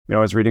I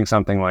was reading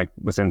something like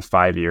within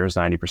 5 years,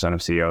 90%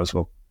 of CEOs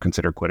will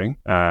consider quitting.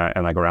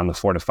 And like around the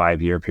 4 to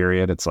 5 year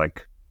period, it's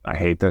like, I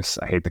hate this.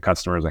 I hate the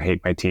customers. I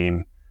hate my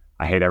team.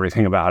 I hate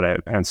everything about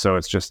it. And so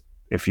it's just,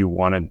 if you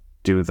want to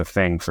do the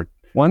thing for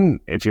one,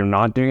 if you're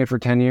not doing it for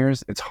 10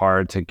 years, it's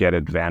hard to get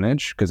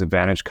advantage because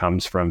advantage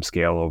comes from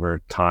scale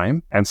over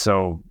time. And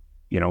so,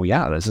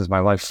 this is my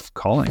life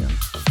calling.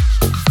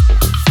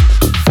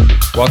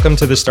 Welcome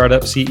to the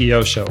Startup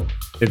CEO Show.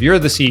 If you're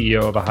the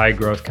CEO of a high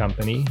growth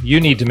company,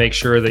 you need to make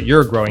sure that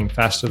you're growing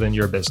faster than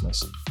your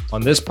business.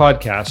 On this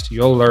podcast,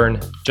 you'll learn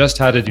just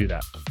how to do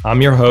that.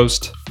 I'm your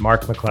host,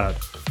 Mark McLeod.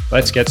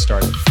 Let's get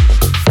started.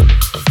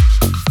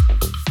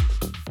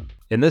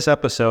 In this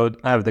episode,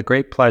 I have the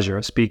great pleasure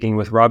of speaking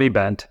with Robbie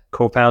Bent,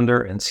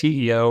 co-founder and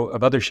CEO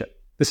of Othership.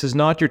 This is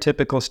not your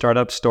typical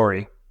startup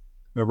story,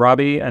 but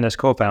Robbie and his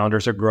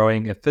co-founders are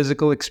growing a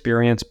physical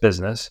experience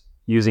business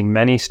using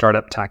many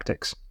startup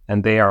tactics,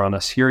 and they are on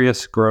a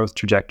serious growth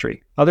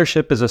trajectory.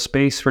 Othership is a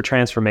space for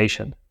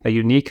transformation, a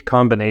unique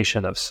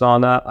combination of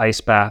sauna,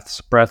 ice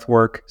baths,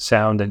 breathwork,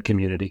 sound, and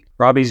community.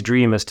 Robbie's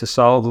dream is to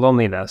solve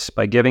loneliness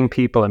by giving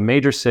people in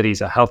major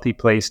cities a healthy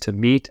place to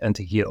meet and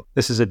to heal.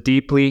 This is a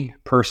deeply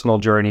personal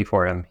journey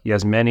for him. He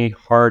has many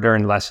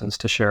hard-earned lessons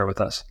to share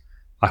with us.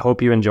 I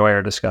hope you enjoy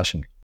our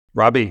discussion.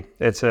 Robbie,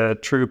 it's a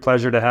true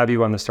pleasure to have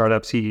you on the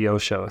Startup CEO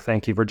Show.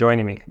 Thank you for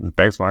joining me.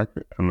 Thanks, Mark.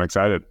 I'm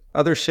excited.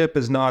 Othership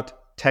is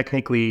not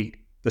technically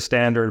the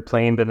standard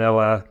plain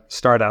vanilla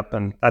startup.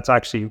 And that's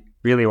actually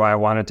really why I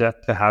wanted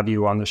to have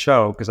you on the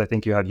show, because I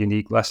think you have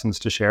unique lessons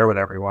to share with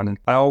everyone. And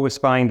I always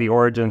find the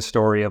origin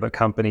story of a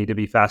company to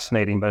be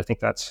fascinating, but I think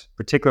that's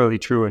particularly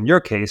true in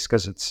your case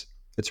because it's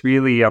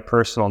really a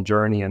personal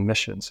journey and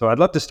mission. So I'd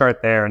love to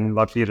start there and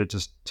love for you to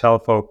just tell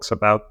folks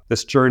about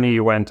this journey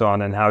you went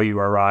on and how you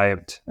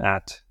arrived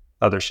at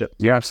Othership.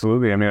 Yeah,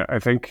 absolutely. I mean, I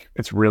think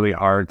it's really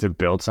hard to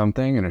build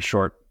something in a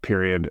short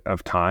period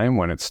of time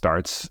when it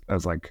starts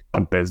as like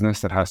a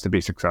business that has to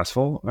be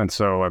successful. And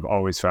so I've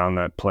always found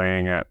that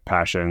playing at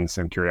passions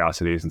and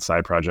curiosities and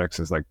side projects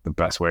is like the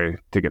best way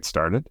to get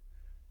started.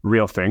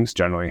 Real things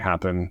generally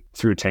happen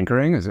through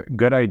tinkering. Is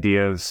good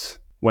ideas,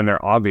 when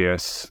they're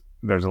obvious,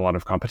 there's a lot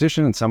of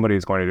competition and somebody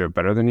is going to do it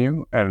better than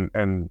you.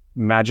 And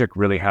magic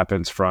really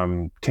happens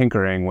from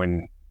tinkering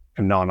when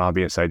a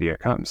non-obvious idea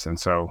comes. And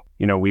so,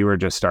 we were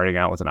just starting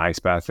out with an ice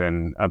bath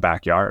in a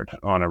backyard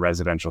on a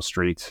residential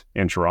street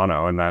in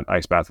Toronto, and that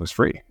ice bath was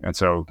free. And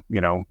so,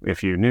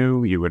 if you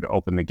knew, you would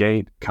open the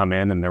gate, come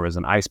in, and there was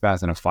an ice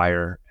bath and a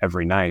fire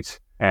every night.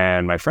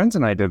 And my friends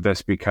and I did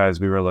this because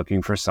we were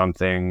looking for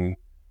something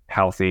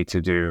healthy to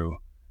do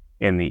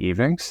in the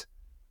evenings.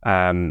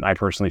 I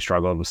personally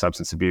struggled with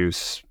substance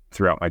abuse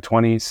throughout my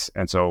 20s.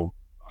 And so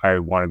I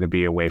wanted to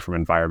be away from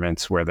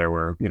environments where there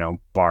were,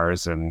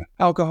 bars and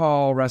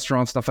alcohol,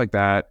 restaurants, stuff like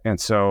that. And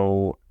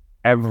so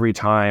every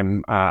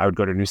time I would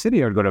go to a new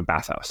city, I would go to a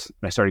bathhouse.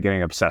 And I started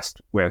getting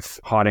obsessed with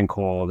hot and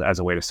cold as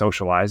a way to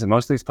socialize. And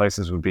most of these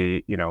places would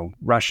be,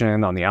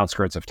 Russian on the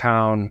outskirts of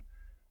town,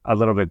 a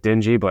little bit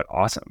dingy, but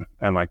awesome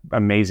and like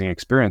amazing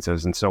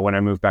experiences. And so when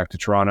I moved back to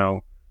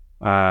Toronto,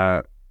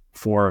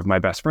 4 of my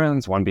best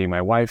friends, one being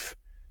my wife,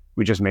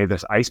 we just made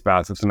this ice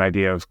bath with an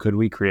idea of, could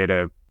we create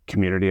a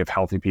community of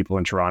healthy people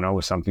in Toronto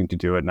with something to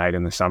do at night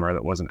in the summer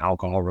that wasn't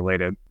alcohol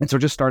related. And so it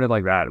just started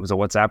like that. It was a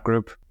WhatsApp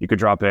group. You could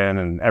drop in,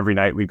 and every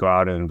night we'd go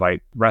out and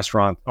invite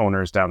restaurant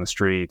owners down the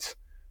street,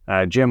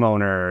 gym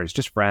owners,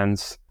 just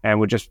friends, and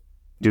would just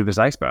do this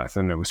ice bath.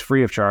 And it was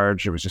free of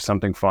charge. It was just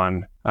something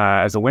fun.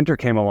 As the winter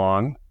came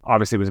along,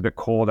 obviously it was a bit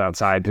cold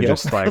outside to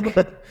just like,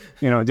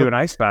 do an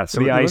ice bath.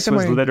 So the ice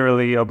was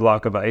literally a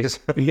block of ice.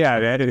 Yeah,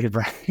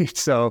 right.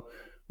 So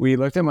we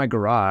looked at my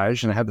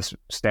garage, and I had this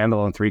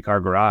standalone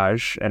 3-car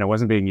garage, and it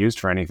wasn't being used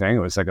for anything. It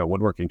was like a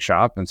woodworking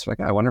shop. And it's like,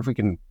 I wonder if we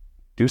can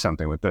do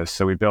something with this.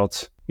 So we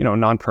built,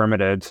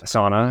 non-permitted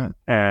sauna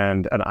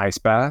and an ice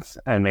bath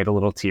and made a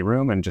little tea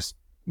room, and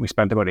we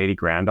spent about 80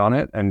 grand on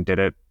it and did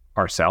it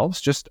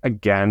ourselves, just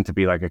again, to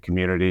be like a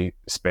community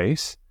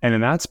space. And in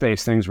that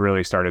space, things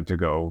really started to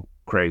go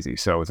crazy.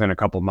 So within a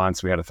couple of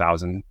months, we had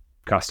 1,000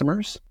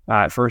 customers.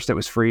 At first it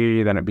was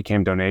free, then it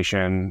became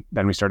donation,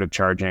 then we started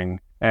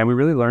charging. And we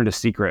really learned a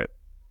secret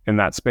in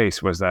that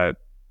space was that,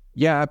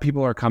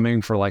 people are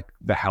coming for like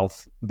the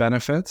health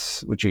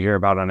benefits, which you hear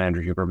about on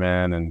Andrew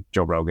Huberman and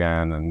Joe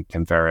Rogan and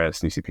Tim Ferriss,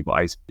 and you see people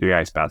do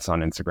ice baths on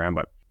Instagram.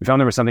 But we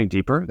found there was something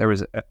deeper. There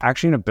was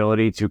actually an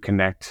ability to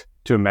connect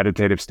to a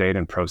meditative state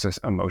and process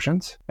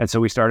emotions. And so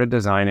we started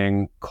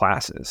designing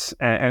classes,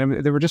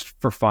 and they were just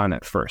for fun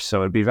at first.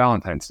 So it'd be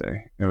Valentine's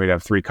Day, and we'd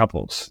have 3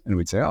 couples, and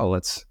we'd say,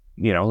 let's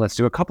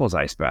do a couples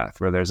ice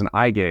bath where there's an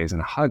eye gaze and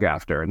a hug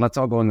after, and let's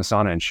all go in the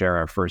sauna and share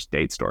our first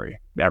date story.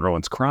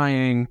 Everyone's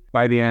crying.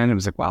 By the end, it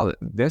was like, wow,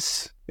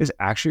 this is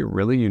actually a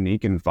really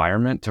unique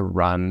environment to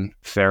run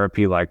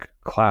therapy-like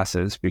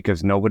classes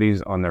because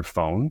nobody's on their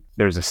phone.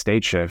 There's a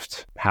state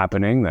shift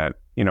happening that,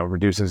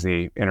 reduces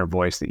the inner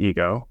voice, the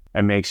ego,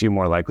 and makes you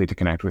more likely to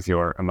connect with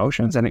your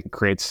emotions. And it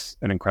creates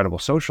an incredible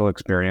social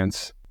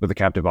experience with a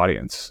captive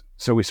audience.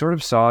 So we sort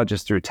of saw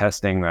just through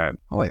testing that,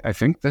 I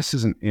think this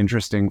is an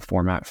interesting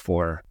format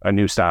for a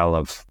new style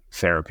of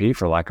therapy,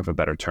 for lack of a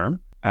better term,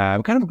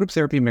 kind of group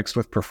therapy mixed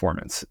with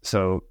performance.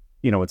 So,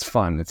 it's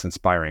fun, it's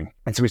inspiring.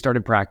 And so we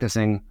started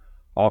practicing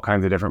all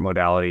kinds of different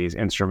modalities,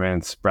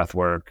 instruments, breath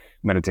work,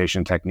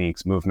 meditation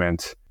techniques,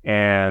 movement.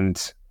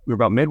 And we were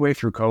about midway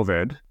through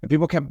COVID, and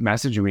people kept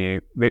messaging me.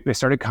 They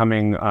started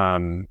coming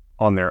on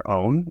their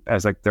own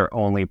as like their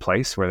only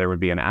place where there would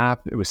be an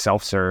app. It was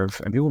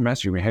self-serve, and people were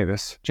messaging me, hey,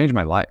 this changed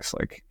my life.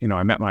 Like,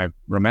 I met my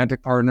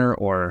romantic partner,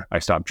 or I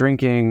stopped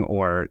drinking,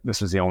 or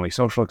this was the only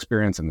social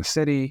experience in the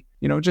city,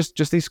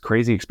 just these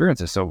crazy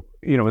experiences. So,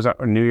 it was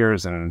New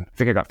Year's, and I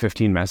think I got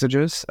 15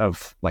 messages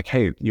of like,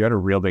 hey, you had a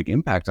real big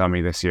impact on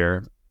me this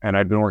year. And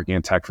I'd been working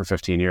in tech for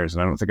 15 years,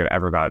 and I don't think I'd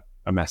ever got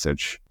a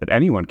message that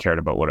anyone cared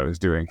about what I was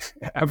doing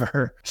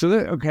ever. So,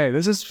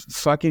 this is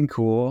fucking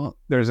cool.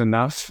 There's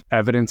enough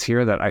evidence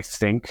here that I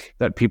think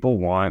that people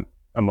want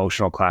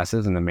emotional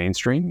classes in the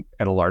mainstream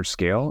at a large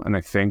scale. And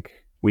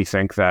we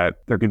think that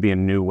there could be a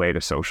new way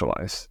to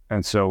socialize.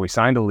 And so we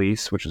signed a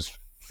lease, which was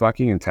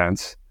fucking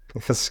intense.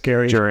 That's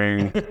scary.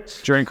 During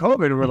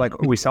COVID, we're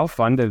like, we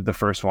self-funded the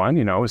first one,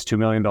 it was $2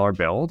 million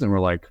build. And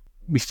we're like,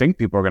 we think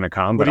people are going to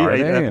come, but are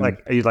they?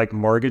 Are you like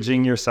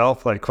mortgaging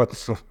yourself? Like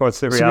what's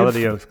the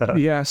reality of that?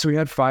 Yeah. So we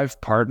had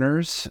 5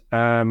 partners.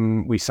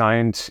 We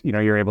signed,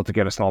 you're able to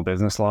get a small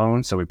business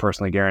loan. So we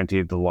personally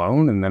guaranteed the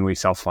loan, and then we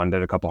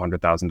self-funded a couple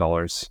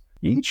 $100,000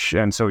 each.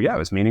 And so, it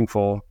was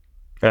meaningful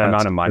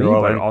amount of money,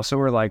 but also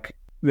we're like,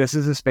 this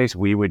is a space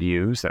we would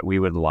use, that we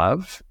would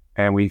love,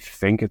 and we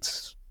think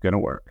it's going to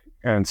work.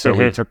 And so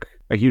we took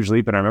a huge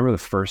leap. And I remember the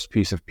first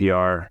piece of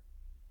PR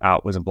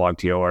out was a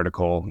BlogTO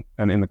article,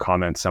 and in the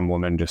comments some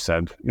woman just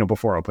said,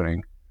 before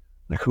opening,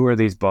 like, who are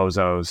these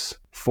bozos?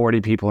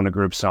 40 people in a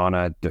group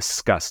sauna,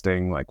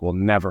 disgusting, like, will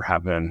never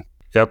happen.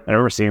 Yep. I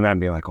remember seeing that and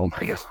being like, oh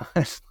my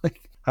gosh,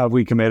 like, have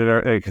we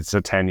committed it's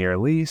a 10-year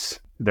lease,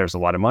 there's a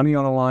lot of money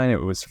on the line.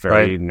 It was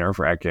very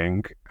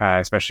nerve-wracking,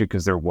 especially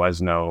because there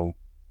was no,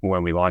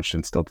 when we launched,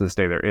 and still to this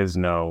day, there is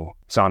no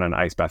sauna and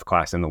ice bath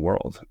class in the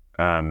world.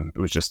 It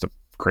was just a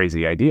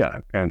crazy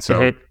idea. And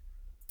so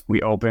we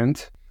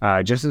opened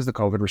just as the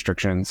COVID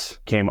restrictions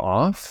came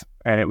off,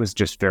 and it was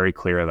just very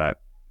clear that,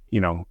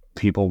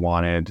 people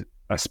wanted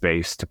a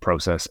space to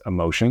process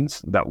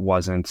emotions that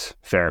wasn't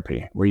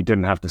therapy, where you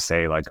didn't have to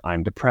say like,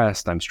 I'm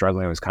depressed, I'm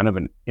struggling. It was kind of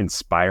an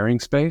inspiring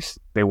space.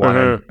 They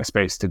wanted a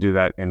space to do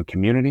that in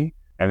community,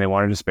 and they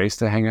wanted a space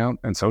to hang out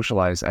and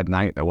socialize at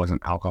night that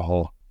wasn't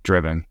alcohol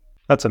driven.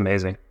 That's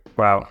amazing.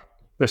 Wow.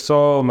 There's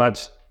so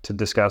much to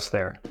discuss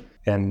there,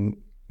 and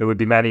it would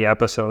be many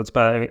episodes,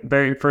 but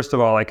first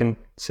of all, I can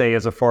say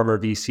as a former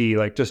VC,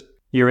 like, just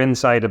your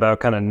insight about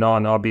kind of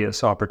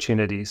non-obvious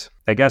opportunities.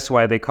 I guess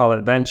why they call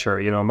it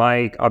venture.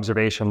 My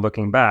observation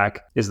looking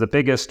back is the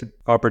biggest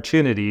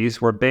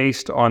opportunities were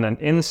based on an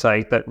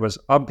insight that was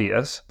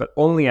obvious, but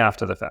only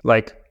after the fact.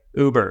 Like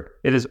Uber,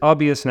 it is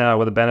obvious now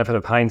with the benefit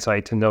of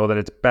hindsight to know that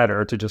it's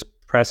better to just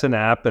press an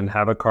app and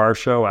have a car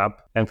show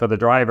up. And for the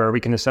driver,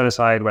 we can set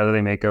aside whether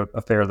they make a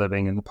fair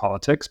living in the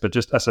politics, but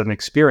just as an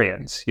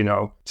experience,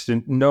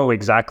 to know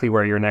exactly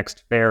where your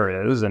next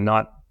fare is and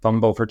not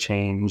fumble for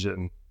change,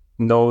 and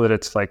know that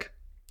it's like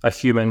a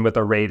human with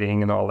a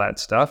rating and all that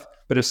stuff.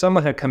 But if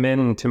someone had come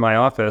into my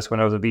office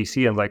when I was a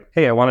VC and like,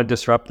 hey, I want to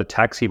disrupt the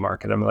taxi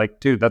market, I'm like,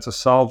 dude, that's a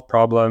solved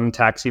problem.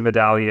 Taxi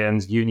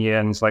medallions,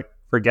 unions, like,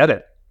 forget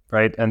it,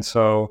 right? And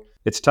so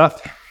it's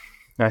tough.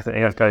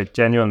 I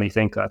genuinely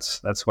think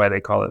that's why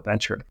they call it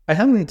venture. I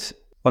haven't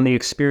on the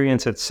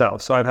experience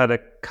itself. So I've had a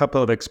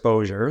couple of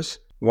exposures.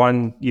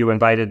 One, you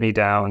invited me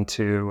down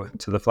to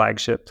the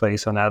flagship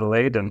place on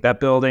Adelaide, and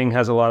that building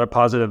has a lot of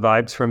positive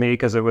vibes for me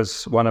because it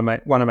was one of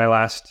my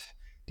last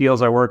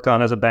deals I worked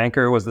on as a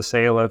banker was the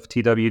sale of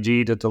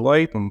TWG to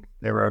Deloitte, and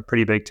they were a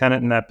pretty big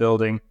tenant in that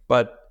building.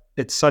 But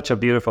it's such a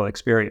beautiful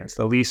experience.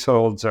 The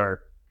leaseholds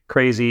are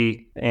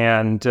crazy,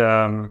 and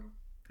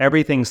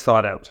everything's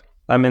thought out.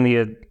 I'm in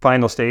the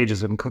final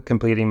stages of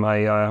completing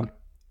my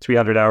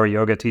 300-hour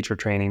yoga teacher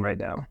training right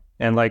now,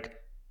 and like,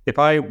 if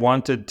I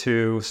wanted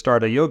to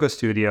start a yoga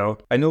studio,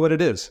 I know what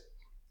it is.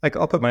 Like,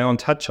 I'll put my own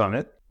touch on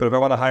it, but if I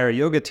want to hire a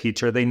yoga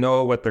teacher, they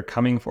know what they're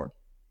coming for.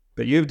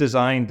 But you've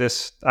designed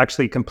this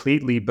actually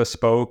completely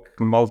bespoke,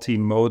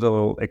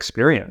 multimodal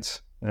experience.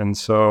 And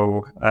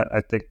so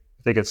I think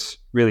it's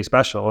really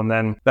special. And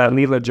then that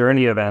Leela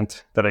Journey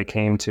event that I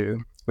came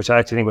to, which I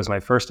actually think was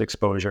my first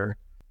exposure,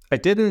 I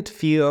didn't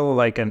feel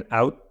like an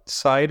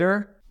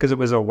outsider because it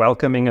was a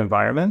welcoming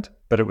environment,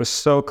 but it was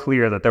so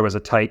clear that there was a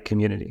tight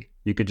community.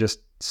 You could just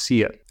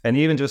see it. And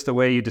even just the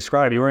way you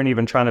described, you weren't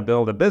even trying to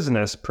build a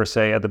business per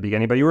se at the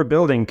beginning, but you were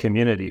building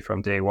community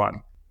from day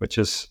one, which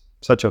is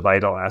such a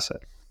vital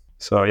asset.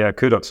 So yeah,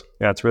 kudos.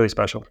 Yeah, it's really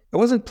special. I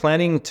wasn't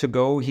planning to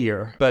go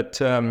here, but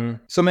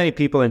so many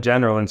people in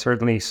general, and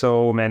certainly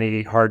so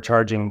many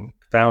hard-charging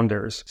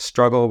founders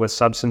struggle with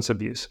substance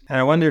abuse. And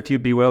I wonder if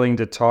you'd be willing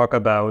to talk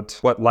about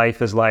what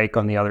life is like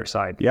on the other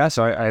side. Yeah,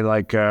 so I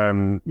like,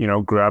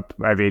 grew up,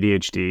 I have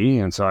ADHD,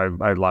 and so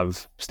I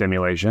love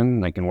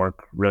stimulation. I can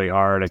work really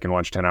hard. I can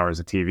watch 10 hours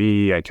of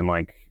TV. I can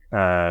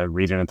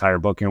read an entire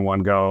book in one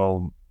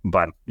go.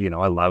 But,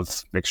 I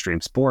love extreme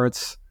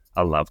sports.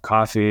 I love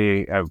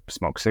coffee. I've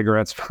smoked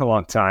cigarettes for a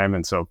long time.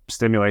 And so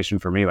stimulation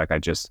for me, like I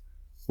just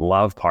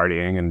love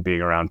partying and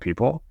being around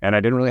people. And I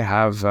didn't really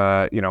have,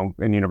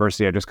 in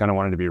university, I just kind of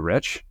wanted to be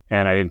rich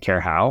and I didn't care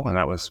how. And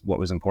that was what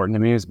was important to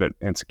me. Is a bit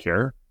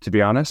insecure, to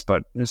be honest,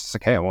 but it's just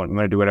like, hey, I'm going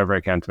to do whatever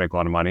I can to make a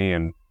lot of money.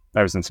 And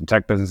I was in some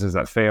tech businesses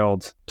that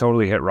failed,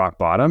 totally hit rock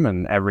bottom.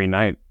 And every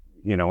night,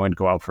 I'd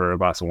go out for a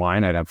glass of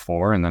wine, I'd have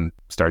 4 and then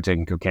start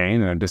taking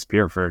cocaine and I'd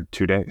disappear for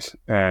 2 days.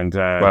 And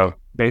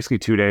basically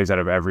 2 days out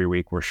of every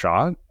week were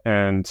shot.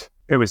 And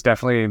it was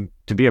definitely,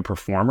 to be a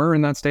performer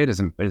in that state is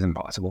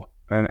impossible.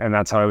 And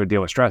that's how I would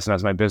deal with stress. And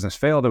as my business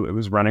failed, it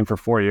was running for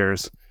 4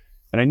 years.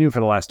 And I knew for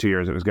the last 2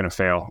 years it was going to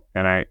fail.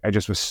 And I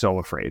just was so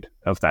afraid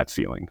of that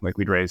feeling. Like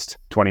we'd raised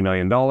 $20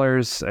 million,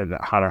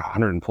 I had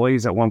 100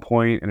 employees at one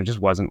point, and it just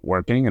wasn't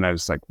working. And I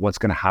was like, what's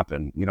going to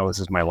happen? This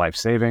is my life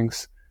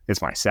savings.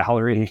 It's my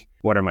salary.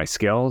 What are my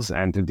skills?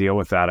 And to deal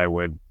with that, I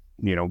would,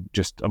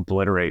 just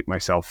obliterate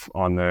myself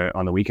on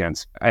the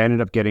weekends. I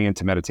ended up getting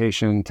into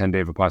meditation,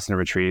 10-day Vipassana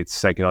retreats,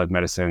 psychedelic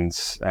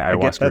medicines,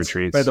 ayahuasca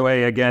retreats. By the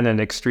way, again, an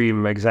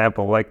extreme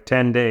example, like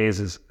 10 days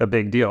is a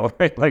big deal,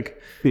 right?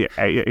 Like, yeah,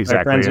 exactly.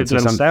 My friends are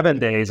doing 7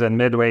 days and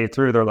midway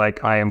through, they're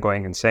like, I am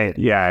going insane.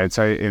 Yeah.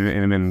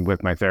 And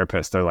with my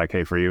therapist, they're like,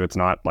 hey, for you, it's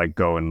not like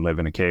go and live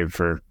in a cave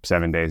for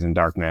 7 days in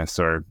darkness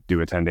or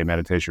do a 10-day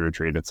meditation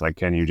retreat. It's like,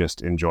 can you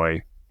just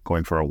enjoy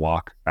going for a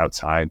walk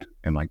outside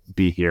and like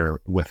be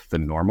here with the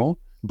normal?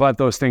 But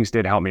those things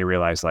did help me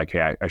realize like,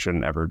 hey, I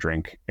shouldn't ever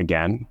drink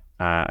again.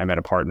 I met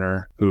a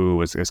partner who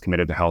was as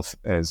committed to health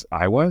as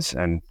I was,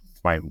 and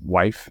my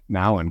wife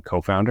now and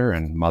co-founder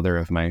and mother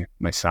of my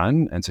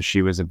son. And so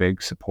she was a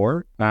big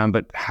support.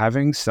 But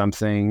having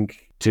something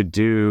to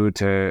do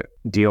to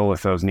deal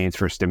with those needs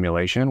for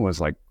stimulation was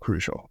like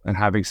crucial. And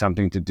having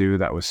something to do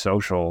that was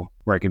social,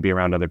 where I could be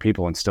around other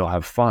people and still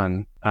have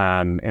fun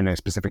in a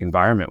specific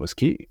environment was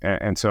key.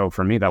 And so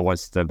for me, that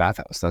was the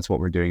bathhouse. That's what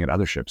we're doing at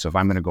Othership. So if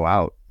I'm going to go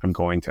out, I'm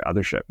going to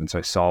Othership. And so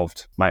I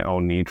solved my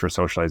own need for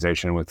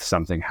socialization with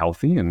something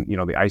healthy. And,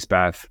 the ice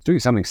bath is doing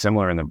something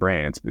similar in the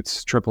brain.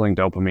 It's tripling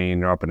dopamine,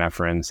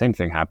 norepinephrine. Same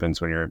thing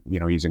happens when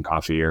you're, using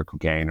coffee or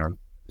cocaine or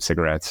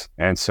cigarettes.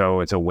 And so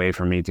it's a way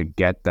for me to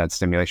get that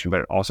stimulation, but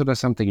it also does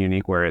something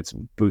unique where it's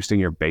boosting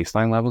your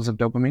baseline levels of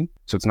dopamine.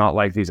 So it's not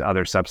like these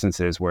other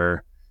substances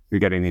where you're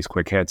getting these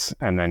quick hits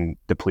and then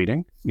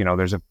depleting.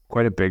 There's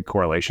quite a big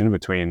correlation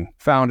between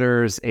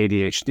founders,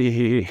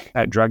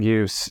 ADHD, drug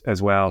use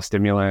as well,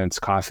 stimulants,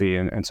 coffee.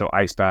 And so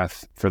ice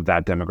bath for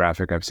that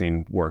demographic I've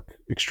seen work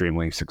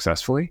extremely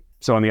successfully.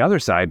 So on the other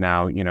side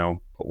now,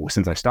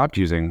 since I stopped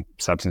using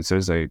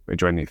substances, I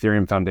joined the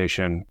Ethereum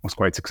Foundation, was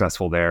quite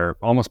successful there,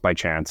 almost by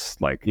chance.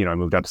 I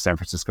moved out to San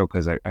Francisco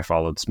because I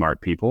followed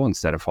smart people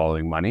instead of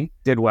following money.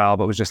 Did well,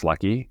 but was just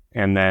lucky.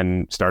 And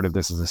then started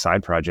this as a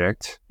side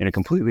project in a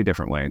completely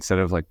different way. Instead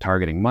of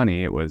targeting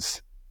money, it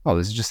was,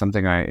 this is just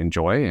something I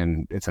enjoy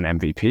and it's an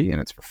MVP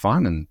and it's for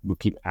fun. And we'll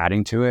keep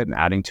adding to it and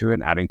adding to it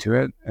and adding to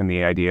it. And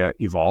the idea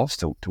evolves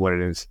to what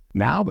it is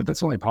now. But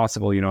that's only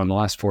possible, in the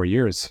last 4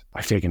 years.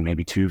 I've taken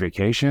maybe 2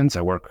 vacations.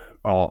 I work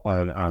all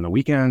on the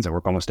weekends. I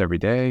work almost every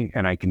day.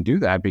 And I can do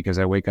that because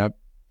I wake up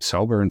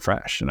sober and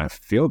fresh and I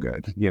feel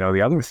good.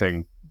 The other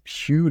thing,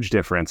 huge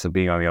difference of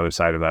being on the other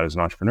side of that as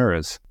an entrepreneur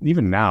is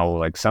even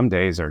now, some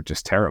days are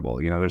just terrible.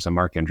 There's a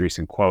Mark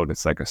Andreessen quote.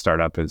 It's like a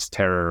startup is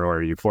terror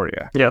or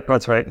euphoria. Yeah,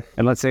 that's right.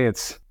 And let's say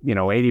it's,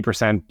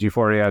 80%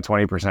 euphoria,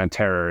 20%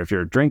 terror. If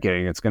you're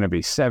drinking, it's going to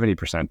be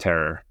 70%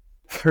 terror,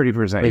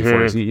 30%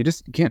 euphoria. So you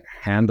just can't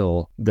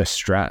handle the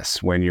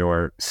stress when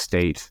your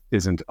state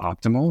isn't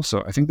optimal.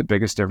 So I think the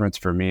biggest difference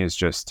for me is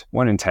just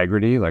one,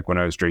 integrity. Like when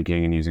I was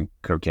drinking and using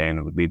cocaine,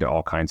 it would lead to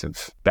all kinds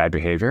of bad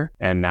behavior.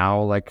 And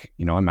now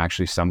I'm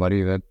actually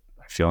somebody that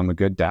I feel I'm a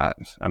good dad.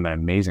 I'm an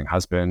amazing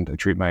husband. I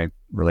treat my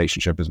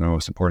relationship as my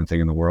most important thing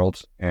in the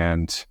world.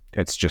 And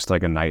it's just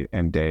like a night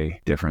and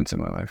day difference in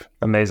my life.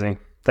 Amazing.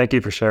 Thank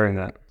you for sharing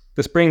that.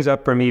 This brings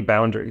up for me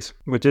boundaries,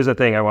 which is a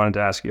thing I wanted to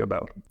ask you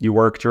about. You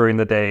work during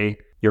the day.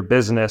 Your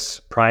business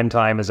prime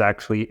time is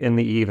actually in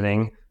the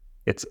evening.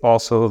 It's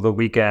also the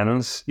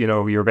weekends.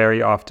 You're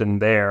very often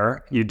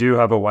there. You do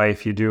have a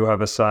wife. You do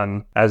have a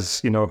son.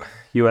 As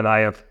you and I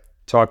have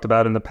talked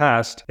about in the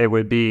past, it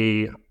would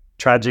be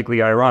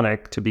tragically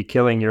ironic to be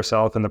killing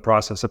yourself in the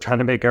process of trying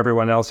to make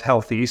everyone else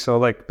healthy.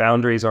 So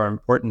boundaries are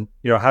important.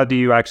 How do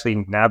you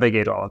actually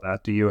navigate all of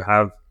that? Do you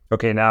have,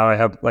 now I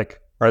have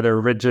are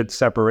there rigid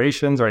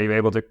separations? Are you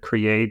able to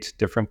create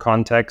different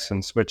contexts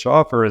and switch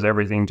off, or is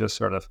everything just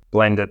sort of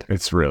blended?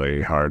 It's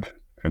really hard.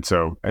 And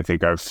so I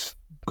think I've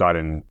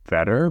gotten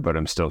better, but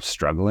I'm still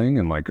struggling.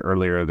 And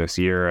earlier this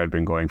year, I'd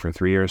been going for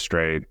 3 years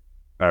straight.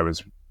 I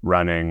was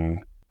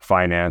running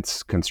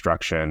finance,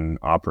 construction,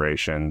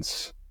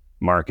 operations,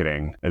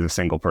 marketing as a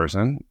single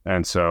person.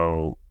 And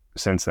so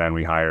since then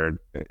we hired,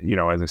 as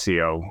a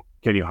CEO,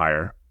 can you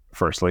hire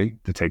firstly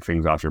to take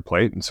things off your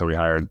plate? And so we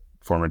hired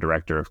former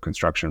director of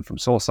construction from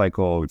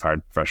SoulCycle. We've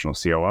hired professional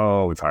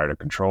COO. We've hired a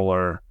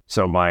controller.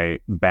 So my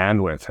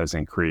bandwidth has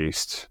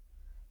increased.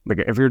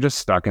 If you're just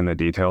stuck in the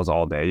details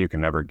all day, you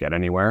can never get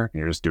anywhere.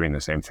 You're just doing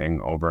the same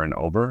thing over and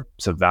over.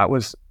 So that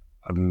was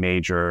a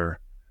major,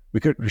 we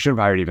should have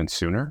hired even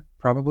sooner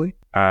probably.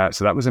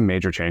 So that was a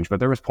major change. But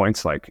there was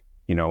points like,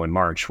 you know, in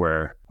March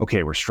where,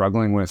 okay, we're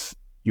struggling with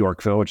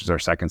Yorkville, which is our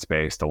second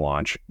space to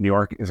launch. New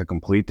York is a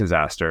complete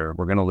disaster.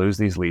 We're going to lose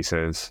these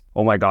leases.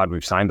 Oh my God,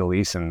 we've signed a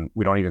lease and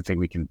we don't even think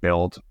we can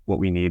build what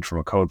we need from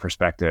a code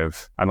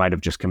perspective. I might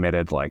have just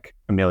committed like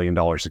 $1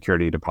 million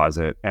security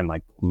deposit and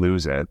like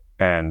lose it.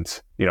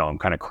 And, you know, I'm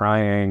kind of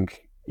crying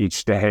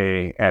each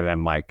day and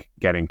I'm like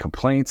getting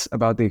complaints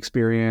about the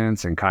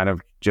experience and kind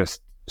of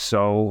just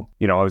so,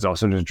 you know, I was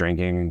also just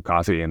drinking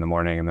coffee in the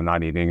morning and then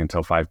not eating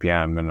until 5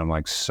 p.m. And I'm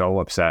like so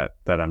upset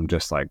that I'm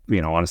just like,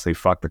 you know, honestly,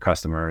 fuck the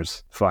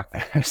customers, fuck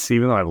this,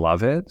 even though I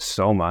love it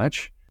so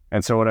much.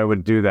 And so what I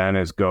would do then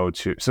is go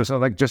to, so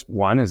like just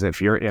one is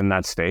if you're in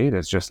that state,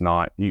 it's just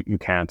not, you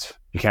can't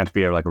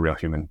be like a real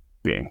human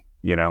being,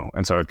 you know?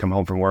 And so I'd come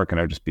home from work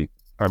and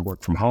I'd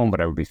work from home, but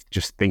I would be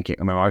just thinking,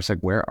 I mean, I was like,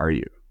 where are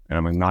you? And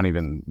I'm like, not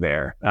even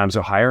there.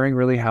 So hiring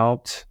really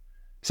helped.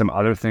 Some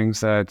other things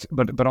that,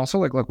 but also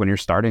like, look, when you're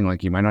starting,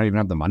 like you might not even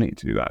have the money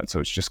to do that.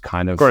 So it's just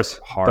kind of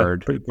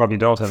hard but you probably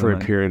don't have for a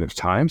period of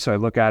time. So I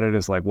look at it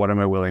as like, what am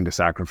I willing to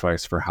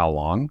sacrifice for how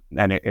long?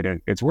 And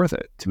it's worth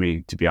it to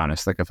me, to be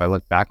honest. Like if I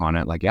look back on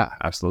it, like, yeah,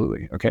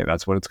 absolutely. Okay.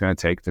 That's what it's going to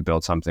take to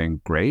build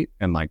something great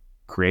and like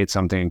create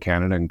something in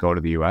Canada and go to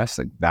the US.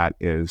 Like that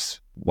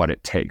is what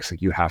it takes.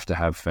 Like you have to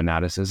have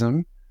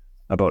fanaticism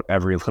about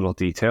every little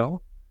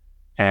detail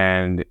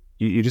and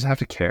you just have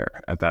to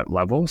care at that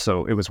level.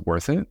 So it was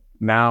worth it.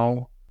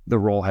 Now the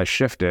role has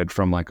shifted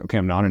from like, okay,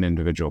 I'm not an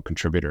individual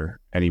contributor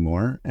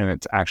anymore. And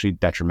it's actually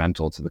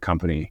detrimental to the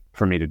company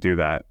for me to do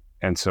that.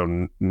 And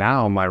so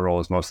now my role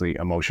is mostly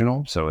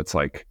emotional. So it's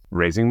like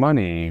raising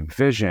money,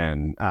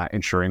 vision,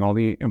 ensuring all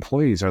the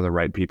employees are the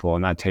right people.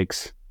 And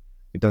it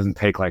doesn't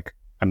take like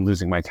I'm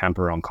losing my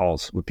temper on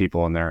calls with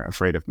people and they're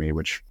afraid of me,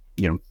 which,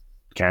 you know,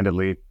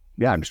 candidly,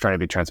 yeah, I'm just trying to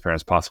be transparent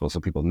as possible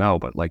so people know,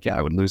 but like, yeah,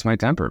 I would lose my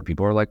temper.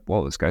 People are like,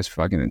 whoa, this guy's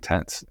fucking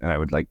intense. And I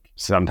would like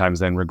sometimes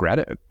then regret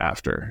it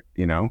after,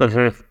 you know?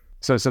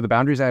 So the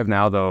boundaries I have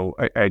now though,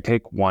 I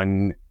take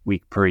 1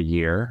 week per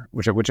year,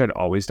 which I'd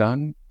always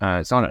done.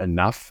 It's not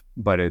enough,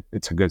 but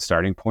it's a good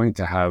starting point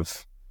to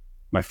have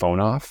my phone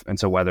off. And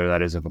so whether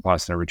that is a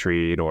Vipassana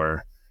retreat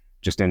or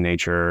just in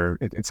nature,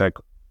 it's like,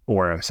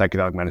 or a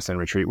psychedelic medicine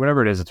retreat,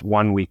 whatever it is, it's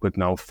 1 week with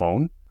no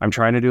phone. I'm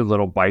trying to do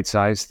little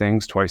bite-sized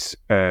things twice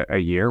a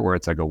year where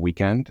it's like a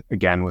weekend,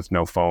 again, with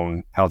no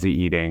phone, healthy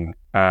eating.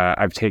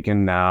 I've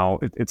taken now,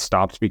 it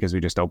stopped because we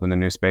just opened the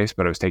new space,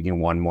 but I was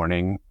taking 1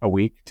 morning a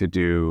week to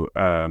do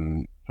a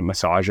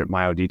massage at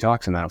Myo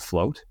Detox and then a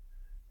float.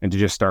 And to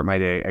just start my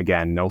day,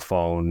 again, no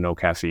phone, no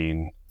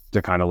caffeine,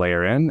 to kind of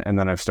layer in. And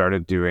then I've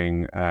started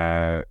doing,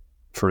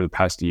 for the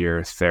past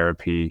year,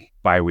 therapy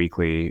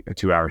bi-weekly, a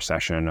 2-hour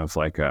session of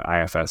like a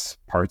IFS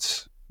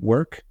parts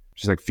work,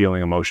 just like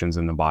feeling emotions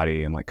in the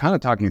body and like kind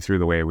of talking through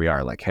the way we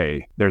are. Like,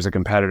 hey, there's a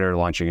competitor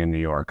launching in New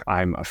York.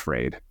 I'm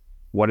afraid.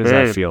 What does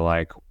that feel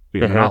like?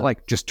 Not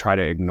like just try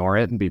to ignore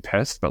it and be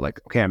pissed, but like,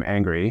 okay, I'm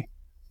angry.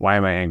 Why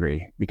am I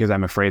angry? Because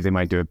I'm afraid they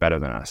might do it better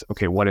than us.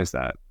 Okay, what is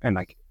that? And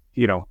like,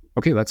 you know,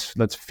 okay,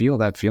 let's feel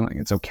that feeling.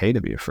 It's okay to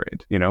be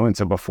afraid, you know? And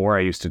so before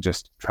I used to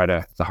just try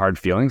to, the hard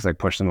feelings, like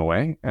push them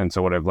away. And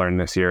so what I've learned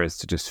this year is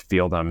to just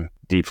feel them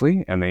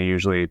deeply and they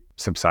usually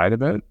subside a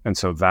bit. And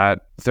so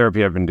that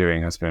therapy I've been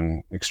doing has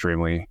been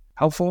extremely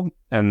helpful.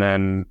 And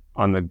then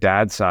on the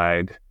dad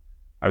side,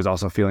 I was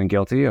also feeling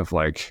guilty of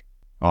like,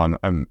 oh,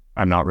 I'm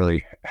not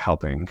really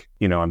helping.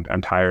 You know,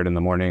 I'm tired in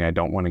the morning. I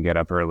don't want to get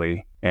up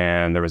early.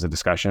 And there was a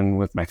discussion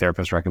with my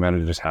therapist, recommended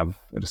to just have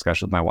a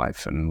discussion with my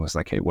wife and was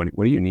like, hey, what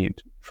do you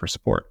need for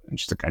support? And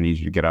she's like, I need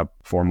you to get up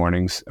 4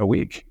 mornings a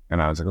week.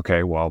 And I was like,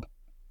 okay, well,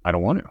 I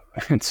don't want to.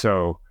 And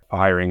so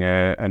hiring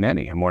a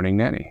nanny, a morning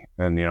nanny.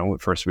 And, you know,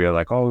 at first we were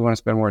like, oh, we want to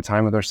spend more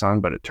time with our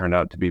son, but it turned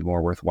out to be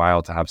more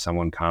worthwhile to have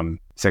someone come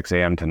 6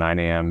 a.m. to 9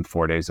 a.m.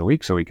 4 days a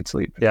week so we could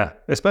sleep. Yeah,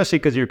 especially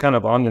because you're kind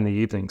of on in the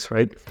evenings,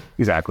 right?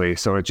 Exactly.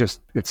 So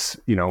it's,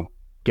 you know,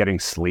 getting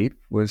sleep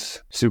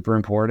was super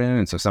important.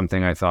 And so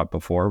something I thought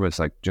before was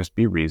like, just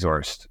be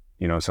resourced,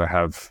 you know, so I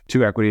have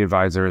 2 equity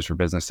advisors for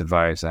business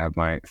advice. I have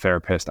my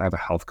therapist. I have a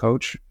health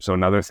coach. So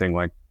another thing,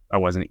 like I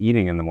wasn't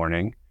eating in the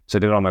morning. So I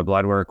did all my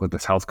blood work with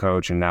this health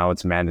coach. And now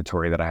it's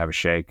mandatory that I have a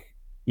shake,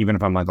 even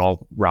if I'm like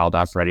all riled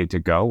up, ready to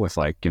go with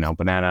like, you know,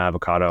 banana,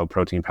 avocado,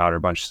 protein powder,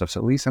 a bunch of stuff. So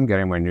at least I'm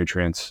getting my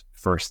nutrients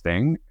first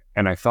thing.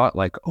 And I thought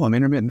like, oh, I'm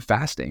intermittent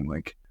fasting.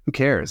 Like, who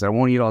cares? I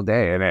won't eat all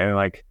day. And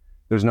like,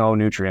 there's no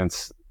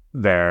nutrients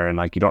there and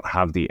like you don't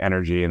have the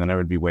energy and then I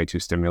would be way too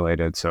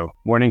stimulated. So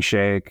morning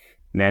shake,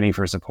 nanny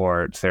for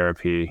support,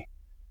 therapy,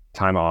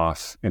 time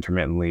off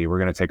intermittently. We're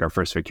going to take our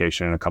first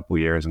vacation in a couple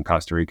of years in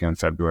Costa Rica in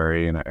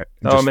February. And I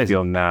just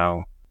feel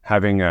now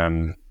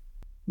having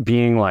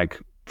being like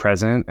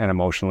present and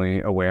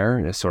emotionally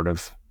aware is sort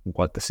of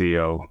what the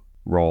CEO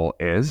role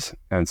is.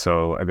 And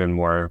so I've been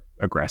more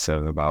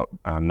aggressive about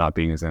not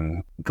being as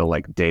in the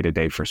like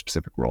day-to-day for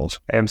specific roles.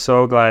 I am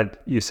so glad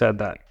you said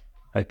that.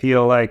 I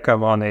feel like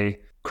I'm on a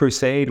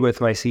crusade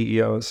with my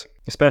CEOs,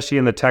 especially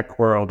in the tech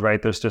world,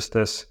 right? There's just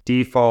this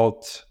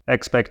default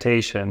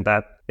expectation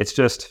that It's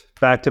just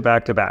back to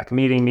back to back,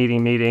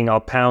 meeting.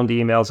 I'll pound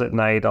emails at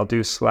night. I'll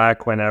do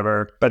Slack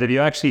whenever. But if you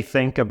actually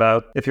think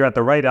about if you're at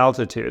the right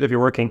altitude, if you're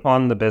working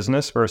on the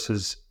business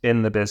versus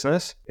in the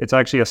business, it's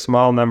actually a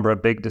small number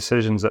of big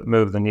decisions that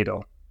move the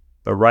needle.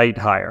 The right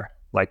hire,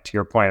 like to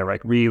your point,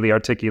 like really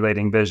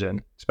articulating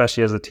vision,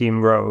 especially as the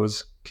team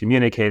grows,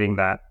 communicating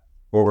that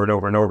over and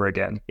over and over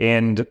again.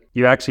 And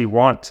you actually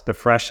want the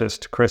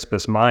freshest,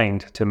 crispest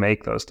mind to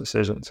make those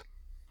decisions.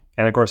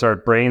 And of course, our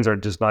brains are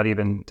just not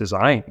even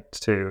designed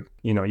to,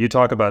 you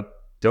talk about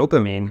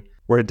dopamine.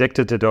 We're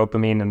addicted to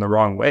dopamine in the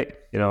wrong way.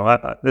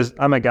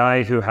 I'm a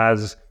guy who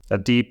has a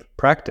deep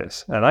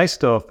practice, and I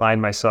still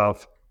find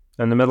myself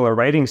in the middle of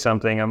writing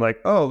something. I'm like,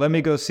 oh, let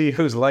me go see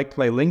who's liked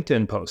my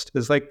LinkedIn post.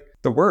 It's like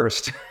the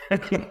worst.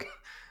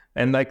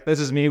 And like, this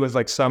is me with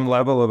like some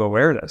level of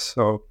awareness.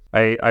 So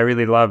I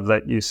really love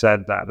that you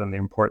said that and the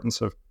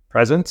importance of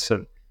presence.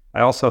 And I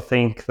also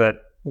think that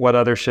what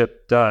Othership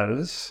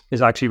does is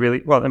actually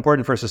really,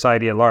 important for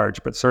society at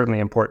large, but certainly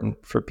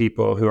important for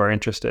people who are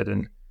interested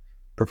in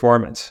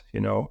performance.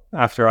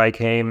 After I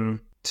came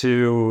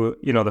to,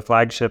 the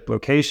flagship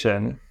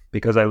location,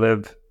 because I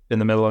live in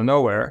the middle of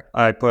nowhere,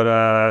 I put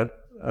a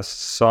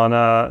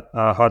sauna,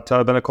 a hot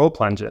tub, and a cold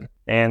plunge in,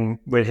 and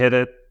would hit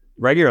it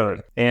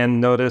regularly,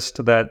 and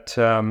noticed that,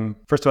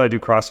 first of all, I do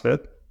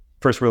CrossFit.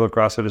 First rule of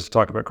CrossFit is to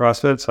talk about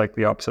CrossFit. It's like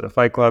the opposite of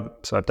Fight Club.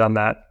 So I've done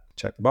that,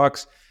 check the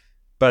box.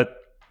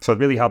 So it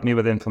really helped me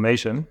with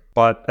inflammation.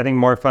 But I think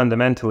more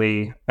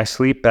fundamentally, I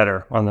sleep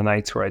better on the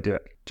nights where I do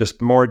it.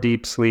 Just more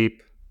deep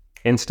sleep,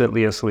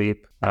 instantly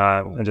asleep,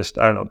 and just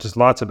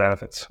lots of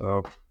benefits.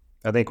 So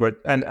I think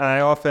and I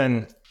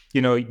often,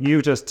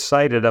 you just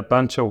cited a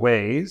bunch of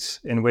ways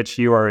in which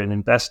you are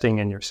investing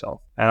in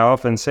yourself. And I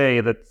often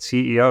say that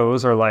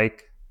CEOs are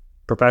like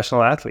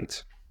professional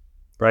athletes,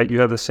 right?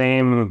 You have the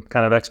same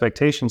kind of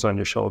expectations on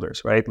your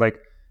shoulders, right? Like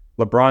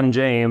LeBron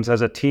James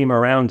has a team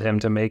around him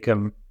to make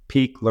him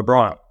peak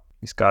LeBron.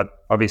 He's got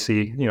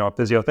obviously, a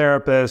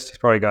physiotherapist. He's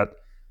probably got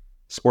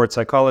sports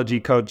psychology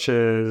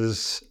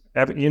coaches,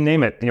 you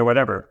name it,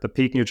 whatever, the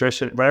peak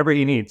nutrition, whatever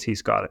he needs,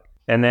 he's got it.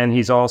 And then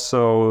he's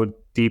also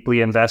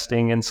deeply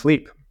investing in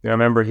sleep. I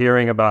remember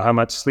hearing about how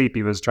much sleep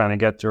he was trying to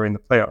get during the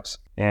playoffs.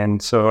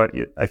 And so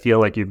I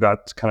feel like you've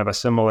got kind of a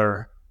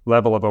similar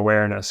level of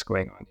awareness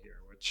going on here,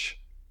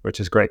 which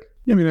is great.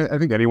 Yeah, I mean, I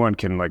think anyone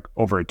can, like,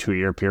 over a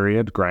 2-year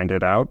period, grind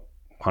it out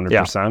 100%.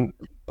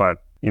 Yeah. But,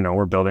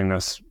 we're building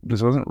this.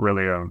 This wasn't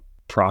really a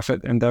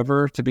profit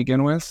endeavor to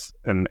begin with.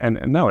 And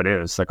now it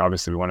is. Like,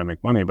 obviously we want to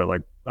make money, but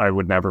like, I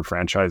would never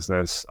franchise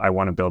this. I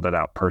want to build it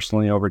out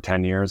personally over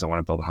 10 years. I want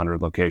to build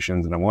 100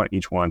 locations, and I want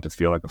each one to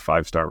feel like a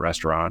 5-star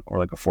restaurant or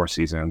like a Four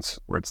Seasons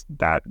where it's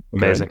that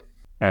amazing. Good.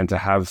 And to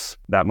have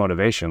that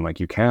motivation, like,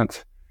 you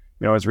can't,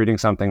 I was reading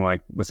something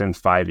like within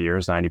 5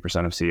 years,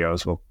 90% of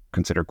CEOs will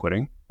consider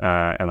quitting.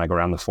 And like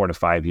around the 4 to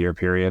 5 year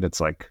period,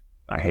 it's like,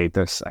 I hate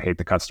this. I hate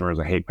the customers.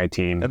 I hate my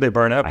team. And they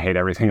burn up. I hate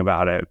everything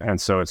about it.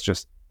 And so it's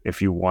just,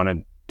 if you want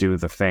to do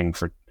the thing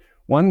for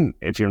one,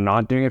 if you're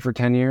not doing it for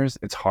 10 years,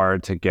 it's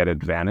hard to get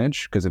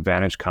advantage, because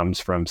advantage comes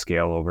from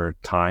scale over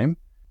time.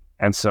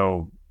 And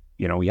so,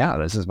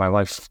 this is my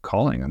life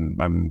calling.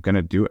 I'm going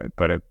to do it.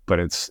 But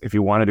it's, if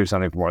you want to do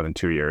something for more than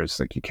 2 years,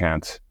 like,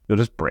 you'll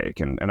just break.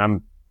 And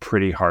I'm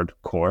pretty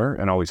hardcore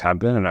and always have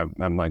been. And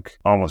I'm like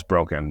almost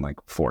broken like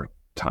 4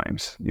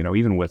 times,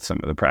 even with some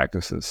of the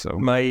practices. So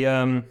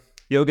my,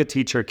 yoga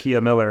teacher, Kia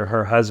Miller,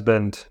 her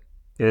husband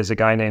is a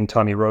guy named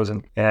Tommy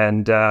Rosen.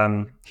 And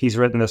he's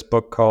written this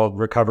book called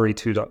Recovery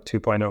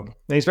 2.0. And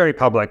he's very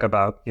public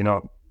about,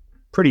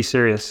 pretty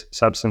serious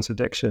substance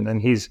addiction.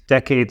 And he's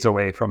decades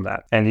away from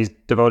that. And he's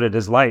devoted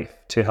his life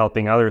to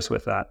helping others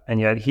with that. And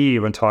yet he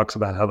even talks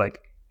about how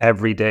like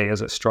every day is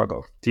a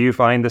struggle. Do you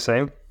find the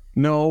same?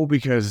 No,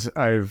 because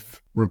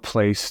I've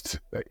replaced,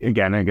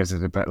 again, I guess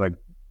it's about like,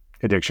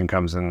 addiction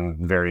comes in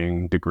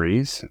varying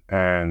degrees,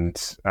 and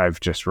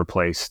I've just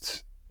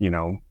replaced,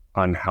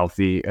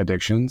 unhealthy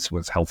addictions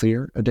with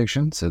healthier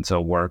addictions. And so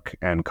work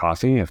and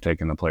coffee have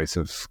taken the place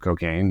of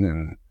cocaine,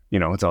 and,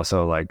 it's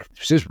also like,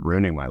 it's just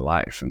ruining my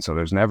life. And so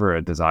there's never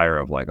a desire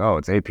of like, oh,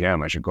 it's 8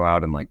 p.m. I should go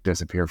out and like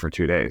disappear for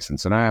 2 days. And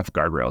so now I have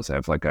guardrails. I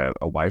have like a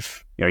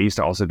wife. I used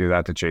to also do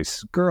that to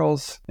chase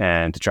girls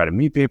and to try to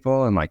meet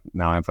people. And like,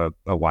 now I have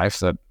a wife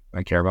that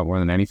I care about more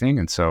than anything.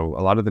 And so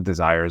a lot of the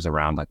desires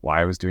around like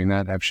why I was doing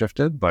that have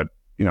shifted, but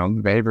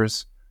the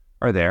behaviors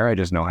are there. I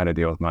just know how to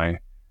deal with my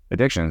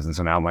addictions. And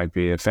so now it might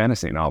be a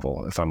fantasy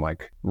novel. If I'm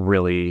like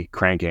really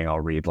cranking, I'll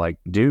read like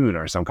Dune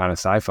or some kind of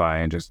sci-fi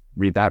and just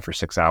read that for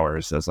 6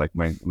 hours as like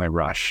my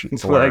rush.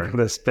 It's like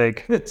this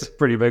big, it's a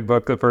pretty big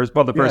book. The first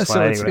one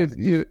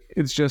anyway.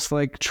 It's just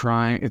like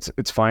trying,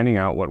 it's finding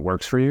out what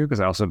works for you. Cause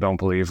I also don't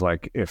believe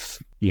like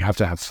if you have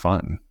to have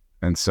fun.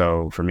 And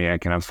so for me, I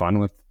can have fun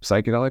with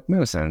psychedelic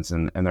medicines,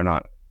 and they're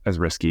not as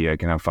risky. I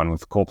can have fun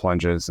with cold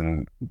plunges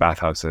and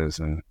bathhouses.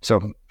 And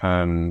so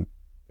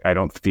I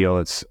don't feel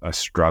it's a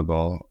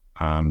struggle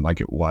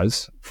like it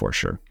was, for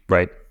sure.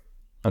 Right.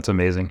 That's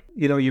amazing.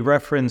 You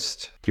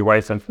referenced your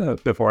wife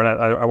before, and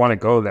I want to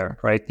go there,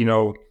 right?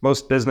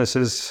 Most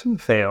businesses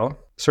fail,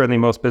 certainly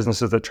most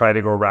businesses that try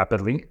to grow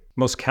rapidly,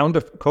 most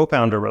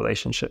co-founder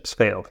relationships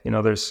fail.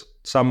 There's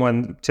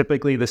someone,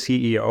 typically the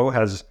CEO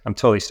has, I'm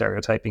totally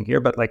stereotyping here,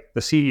 but like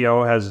the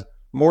CEO has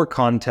more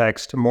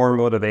context, more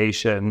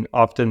motivation,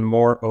 often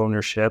more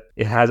ownership.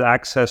 It has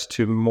access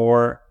to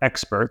more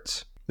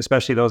experts,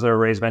 especially those that are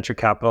raised venture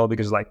capital,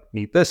 because like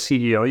meet this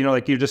CEO,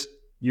 like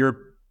you're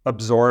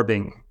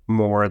absorbing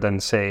more than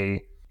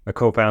say a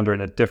co-founder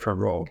in a different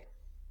role.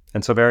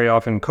 And so very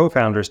often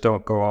co-founders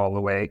don't go all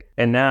the way.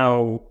 And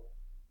now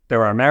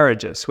there are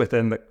marriages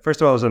within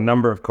first of all, there's a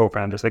number of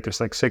co-founders, like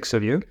there's like 6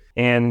 of you,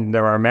 and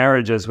there are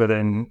marriages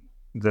within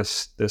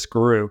this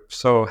group.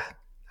 So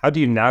how do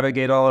you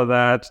navigate all of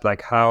that?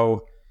 Like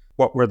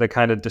what were the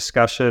kind of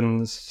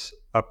discussions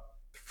up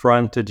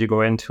front? Did you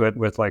go into it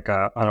with like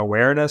an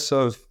awareness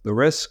of the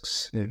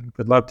risks?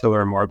 I'd love to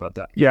learn more about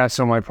that. Yeah,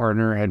 so my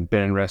partner had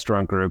been in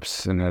restaurant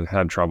groups and had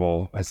had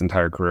trouble his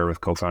entire career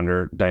with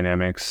co-founder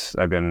dynamics.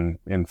 I've been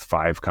in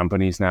 5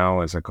 companies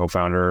now as a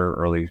co-founder,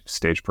 early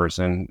stage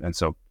person. And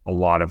so a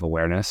lot of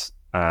awareness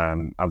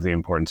of the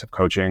importance of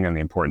coaching and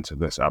the importance of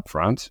this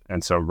upfront.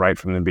 And so right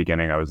from the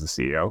beginning, I was the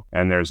CEO,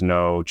 and there's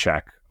no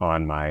check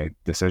on my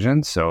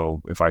decisions.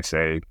 So if I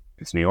say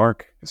it's New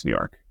York, it's New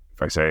York.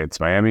 If I say it's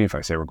Miami, if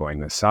I say we're going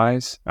this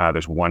size,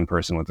 there's one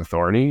person with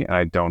authority.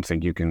 I don't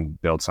think you can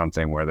build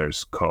something where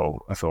there's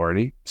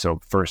co-authority. So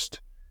first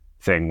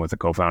thing with a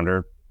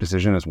co-founder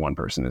decision is one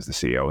person is the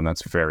CEO, and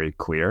that's very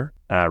clear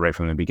right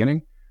from the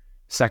beginning.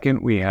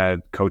 Second, we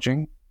had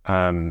coaching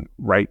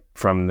right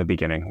from the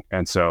beginning.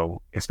 And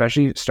so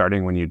especially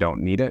starting when you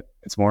don't need it,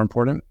 it's more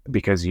important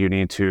because you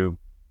need to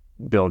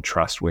build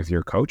trust with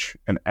your coach,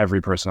 and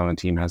every person on the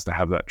team has to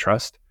have that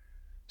trust.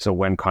 So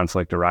when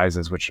conflict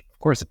arises, which of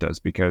course it does,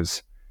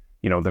 because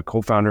the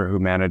co-founder who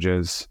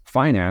manages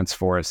finance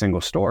for a single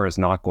store is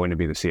not going to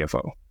be the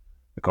CFO.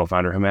 The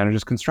co-founder who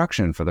manages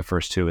construction for the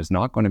first 2 is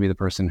not going to be the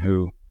person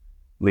who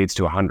leads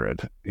to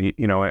 100.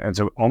 And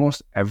so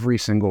almost every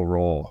single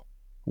role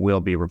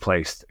will be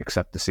replaced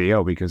except the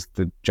CEO because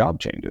the job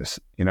changes,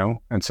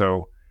 And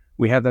so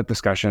we had that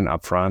discussion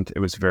up front. It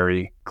was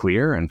very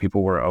clear and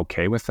people were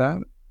okay with that.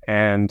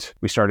 And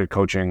we started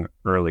coaching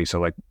early. So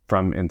like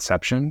from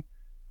inception,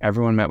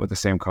 everyone met with the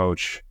same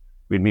coach.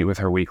 We'd meet with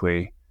her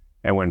weekly.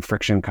 And when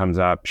friction comes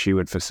up, she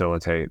would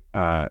facilitate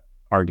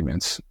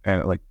arguments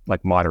and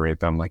like moderate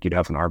them like you'd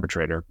have an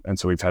arbitrator. And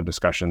so we've had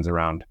discussions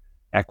around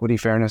equity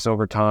fairness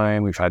over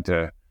time. We've had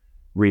to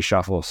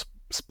reshuffle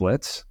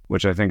splits,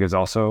 which I think is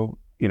also,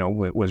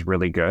 was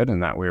really good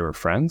in that we were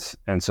friends.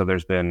 And so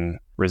there's been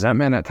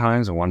resentment at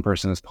times when one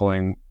person is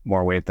pulling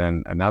more weight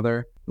than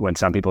another, when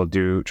some people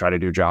do try to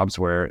do jobs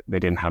where they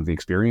didn't have the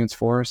experience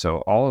for. So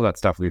all of that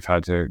stuff we've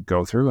had to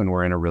go through, and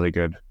we're in a really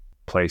good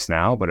place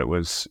now. But it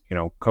was,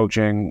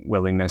 coaching,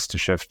 willingness to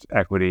shift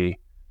equity,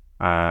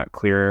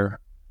 clear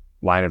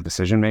line of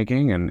decision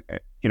making. And,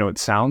 it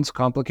sounds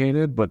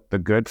complicated, but the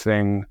good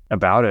thing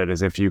about it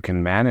is if you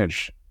can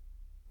manage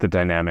the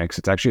dynamics,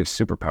 it's actually a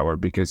superpower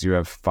because you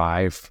have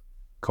 5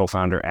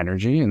 co-founder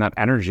energy. And that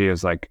energy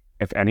is like,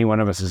 if any one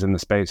of us is in the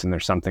space and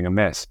there's something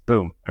amiss,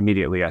 boom,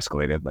 immediately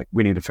escalated. Like,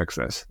 we need to fix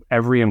this.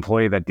 Every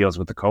employee that deals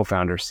with the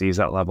co-founder sees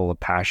that level of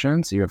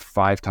passion. So you have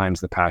 5 times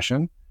the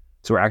passion.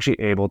 So we're actually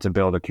able to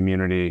build a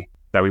community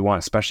that we want,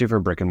 especially for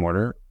brick and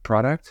mortar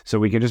product. So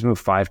we can just move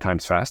 5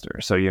 times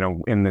faster. So,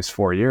 in this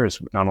 4 years,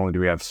 not only do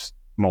we have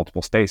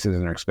multiple spaces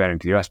and are expanding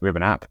to the US, we have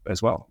an app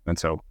as well. And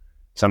so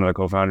some of the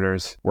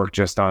co-founders worked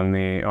just on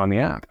the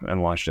app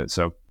and launched it.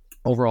 So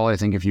overall, I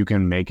think if you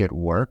can make it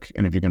work,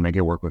 and if you can make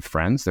it work with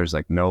friends, there's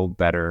like no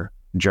better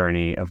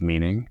journey of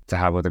meaning to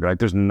have with a guy. Like,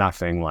 there's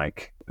nothing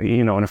like,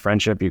 in a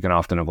friendship, you can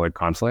often avoid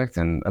conflict,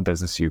 and a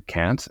business you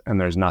can't. And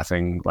there's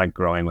nothing like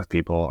growing with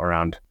people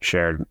around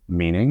shared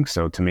meaning.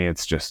 So to me,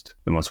 it's just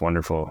the most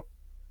wonderful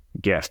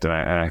gift. And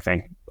I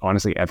think,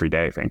 honestly, every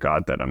day, thank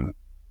God that I'm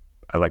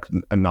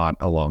not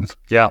alone.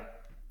 Yeah.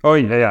 Oh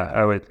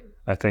yeah.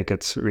 I think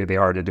it's really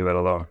hard to do it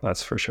alone.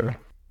 That's for sure.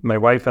 My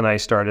wife and I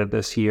started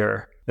this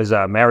year as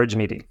a marriage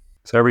meeting.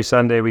 So every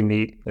Sunday we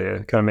meet,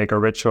 kind of make a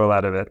ritual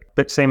out of it.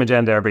 But same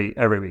agenda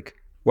every week.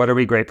 What are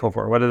we grateful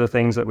for? What are the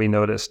things that we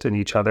noticed in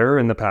each other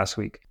in the past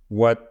week?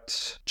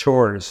 What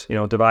chores,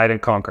 divide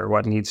and conquer?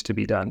 What needs to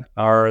be done?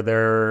 Are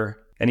there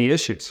any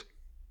issues?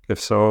 If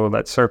so,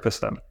 let's surface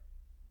them.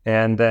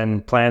 And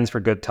then plans for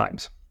good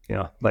times.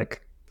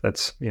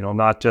 Let's,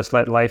 not just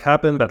let life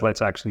happen, but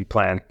let's actually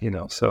plan,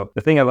 So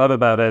the thing I love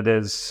about it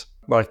is,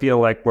 I feel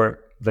like we're,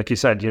 like you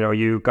said,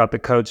 you got the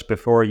coach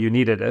before you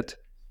needed it.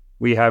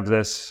 We have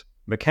this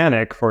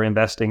mechanic for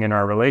investing in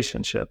our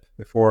relationship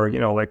before,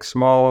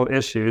 small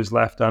issues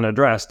left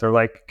unaddressed. They're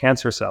like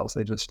cancer cells.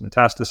 They just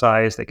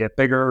metastasize, they get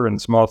bigger,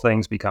 and small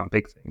things become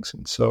big things.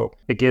 And so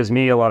it gives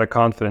me a lot of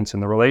confidence in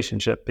the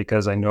relationship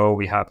because I know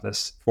we have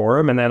this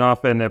forum. And then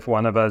often if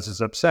one of us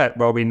is upset,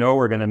 we know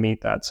we're going to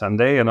meet that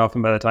Sunday. And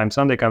often by the time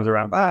Sunday comes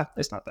around,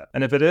 it's not that.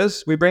 And if it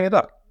is, we bring it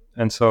up.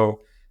 And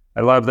so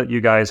I love that you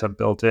guys have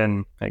built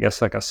in, I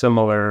guess, like a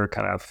similar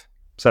kind of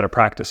set of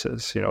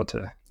practices,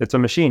 it's a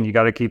machine. You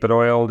got to keep it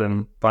oiled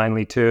and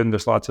finely tuned.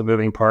 There's lots of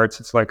moving parts.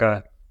 It's like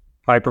a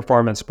high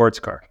performance sports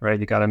car, right?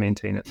 You got to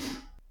maintain it.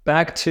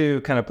 Back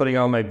to kind of putting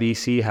on my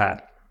VC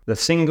hat.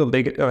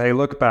 I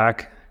look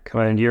back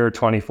kind of in year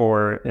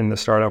 24 in the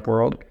startup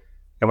world.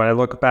 And when I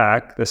look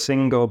back, the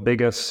single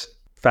biggest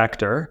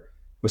factor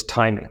was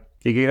timing.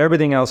 You get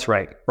everything else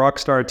right.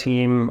 Rockstar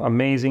team,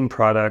 amazing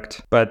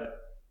product. But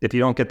if you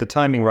don't get the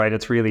timing right,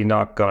 it's really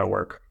not going to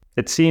work.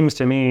 It seems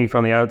to me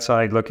from the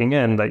outside looking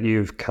in that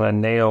you've kind of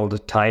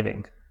nailed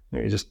timing.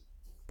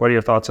 What are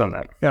your thoughts on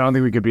that? Yeah, I don't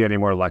think we could be any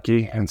more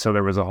lucky. And so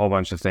there was a whole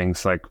bunch of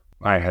things like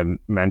I had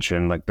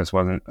mentioned, like this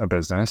wasn't a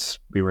business.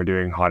 We were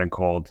doing hot and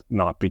cold,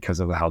 not because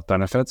of the health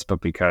benefits,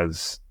 but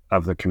because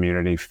of the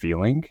community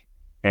feeling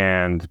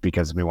and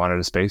because we wanted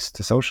a space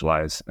to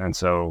socialize. And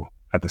so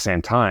at the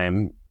same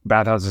time,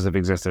 bathhouses have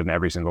existed in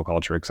every single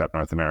culture except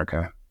North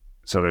America.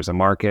 So there's a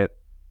market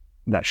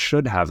that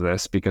should have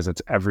this because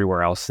it's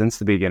everywhere else since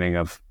the beginning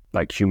of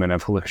like human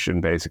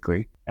evolution,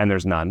 basically. And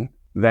there's none.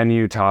 Then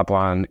you top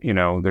on,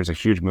 there's a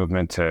huge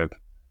movement to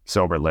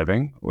sober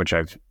living, which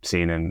I've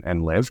seen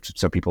and lived.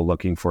 So people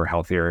looking for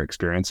healthier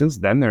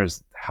experiences. Then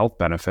there's health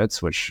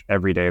benefits, which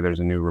every day there's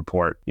a new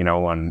report,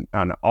 on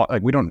all,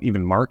 like we don't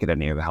even market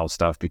any of the health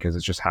stuff because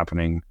it's just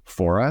happening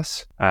for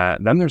us.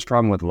 Then there's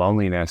problem with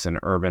loneliness in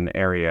urban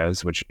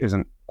areas, which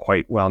isn't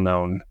quite well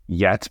known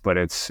yet, but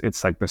it's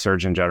like the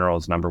Surgeon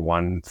General's number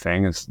one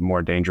thing is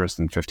more dangerous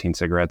than 15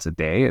 cigarettes a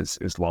day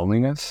is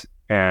loneliness.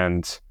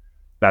 And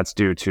that's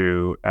due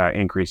to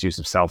increased use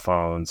of cell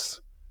phones,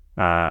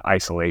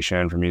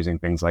 isolation from using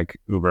things like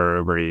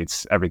Uber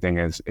Eats. Everything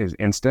is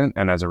instant,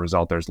 and as a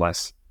result, there's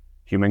less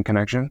human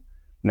connection.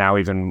 Now,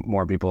 even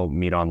more people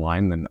meet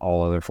online than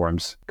all other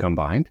forms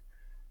combined.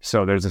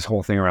 So there's this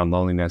whole thing around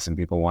loneliness and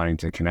people wanting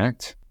to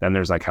connect. Then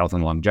there's like health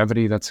and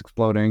longevity that's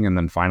exploding, and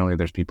then finally,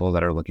 there's people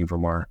that are looking for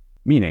more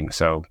meaning.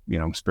 So,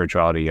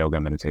 spirituality, yoga,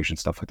 meditation,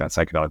 stuff like that,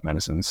 psychedelic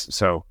medicines.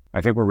 So I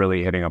think we're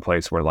really hitting a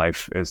place where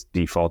life is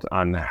default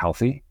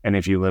unhealthy. And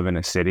if you live in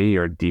a city,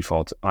 you're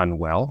default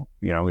unwell.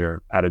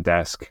 You're at a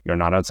desk, you're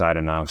not outside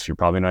enough, you're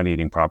probably not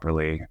eating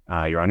properly,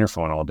 you're on your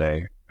phone all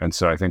day. And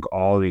so I think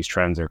all of these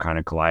trends are kind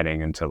of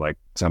colliding into like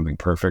something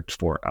perfect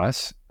for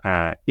us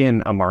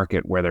in a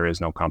market where there is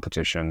no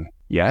competition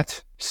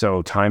yet.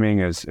 So timing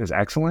is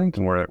excellent,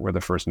 and we're the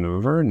first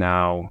mover.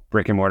 Now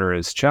brick and mortar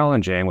is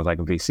challenging with like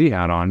a VC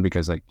hat on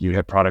because like you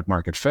hit product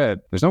market fit.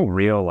 There's no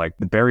real like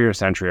the barriers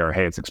to entry are,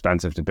 hey, it's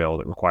expensive to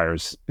build. It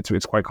requires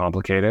it's quite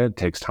complicated, it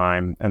takes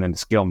time, and then to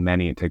scale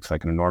many, it takes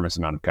like an enormous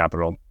amount of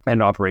capital.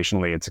 And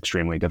operationally, it's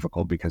extremely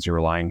difficult because you're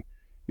relying,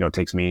 it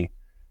takes me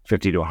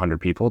 50 to 100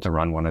 people to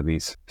run one of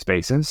these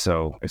spaces.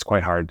 So it's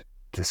quite hard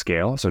to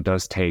scale. So it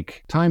does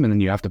take time. And then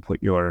you have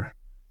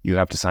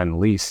to sign the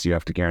lease, you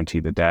have to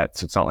guarantee the debt.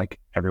 So it's not like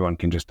everyone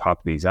can just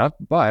pop these up,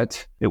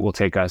 but it will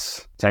take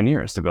us 10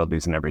 years to build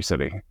these in every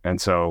city.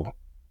 And so,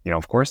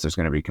 of course, there's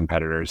going to be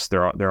competitors.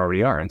 There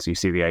already are. And so you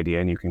see the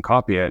idea and you can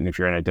copy it. And if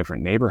you're in a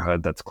different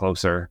neighborhood that's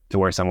closer to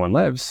where someone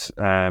lives,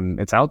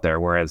 it's out there.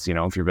 Whereas,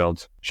 if you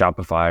build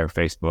Shopify or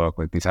Facebook,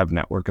 like these have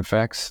network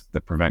effects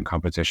that prevent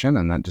competition.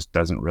 And that just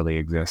doesn't really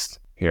exist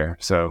here.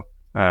 So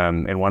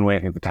in one way,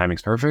 I think the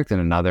timing's perfect. In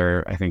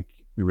another, I think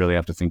we really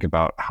have to think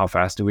about how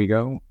fast do we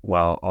go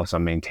while also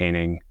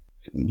maintaining,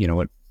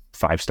 what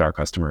 5-star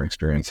customer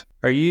experience.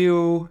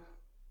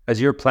 As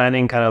you're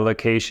planning kind of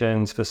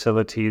locations,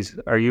 facilities,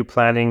 are you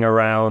planning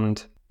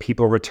around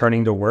people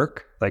returning to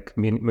work, like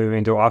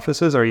moving to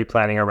offices? Or are you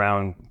planning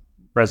around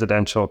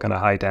residential kind of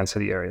high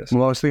density areas?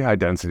 Mostly high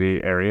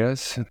density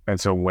areas. And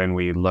so when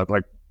we look,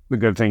 like the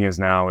good thing is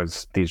now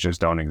is these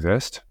just don't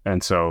exist.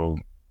 And so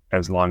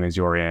as long as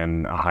you're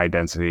in a high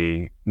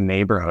density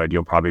neighborhood,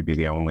 you'll probably be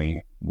the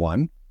only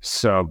one.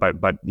 So,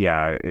 but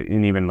yeah,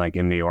 and even like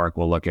in New York,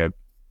 we'll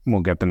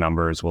get the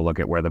numbers, we'll look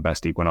at where the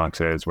best Equinox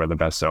is, where the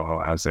best Soho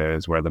House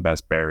is, where the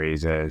best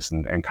Barry's is,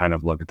 and kind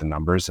of look at the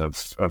numbers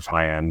of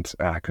high-end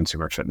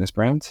consumer fitness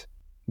brands.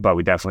 But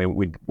we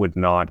would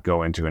not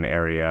go into an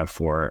area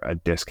for a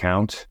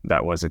discount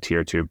that was a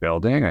tier 2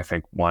 building. I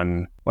think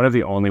one of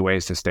the only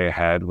ways to stay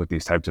ahead with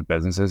these types of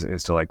businesses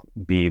is to like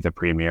be the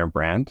premier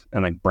brand,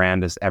 and like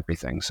brand is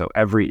everything. So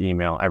every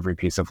email, every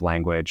piece of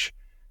language,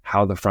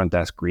 how the front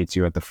desk greets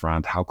you at the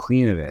front, how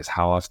clean it is,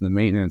 how often the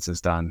maintenance is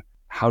done,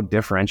 how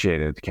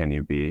differentiated can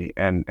you be?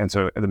 And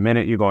so the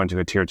minute you go into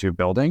a tier 2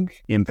 building,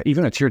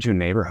 even a tier 2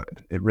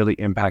 neighborhood, it really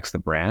impacts the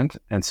brand.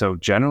 And so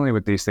generally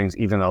with these things,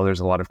 even though there's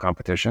a lot of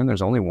competition,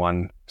 there's only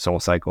one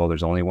SoulCycle,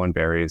 there's only one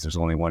Barry's, there's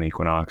only one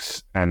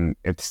Equinox. And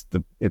it's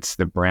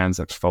the brands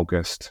that's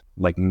focused,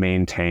 like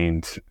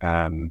maintained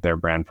their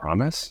brand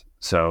promise.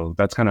 So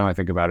that's kind of how I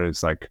think about it.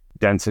 It's like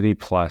density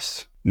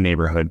plus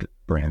neighborhood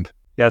brand.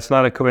 Yeah, it's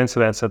not a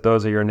coincidence that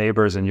those are your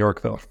neighbors in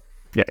Yorkville.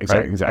 Yeah, exactly.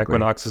 Right? Exactly.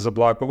 Equinox is a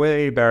block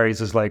away.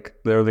 Barry's is like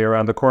literally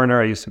around the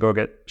corner. I used to go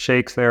get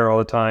shakes there all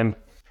the time.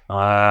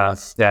 Yeah,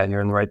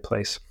 you're in the right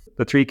place.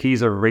 The 3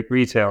 keys of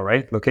retail,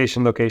 right?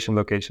 Location, location,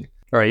 location.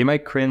 All right, you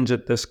might cringe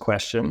at this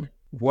question.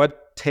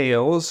 What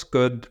tales,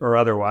 good or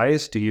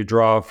otherwise, do you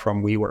draw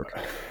from WeWork?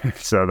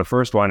 So the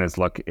first one is,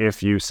 look,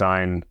 if you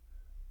sign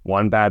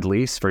one bad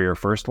lease for your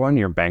first one,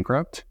 you're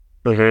bankrupt.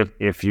 Mm-hmm.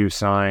 If you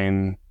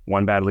sign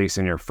one bad lease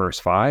in your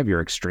first 5,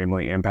 you're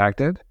extremely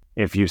impacted.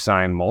 If you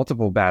sign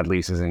multiple bad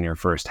leases in your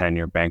first 10,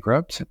 you're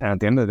bankrupt. And at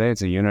the end of the day,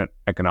 it's a unit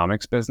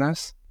economics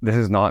business.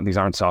 These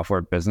aren't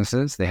software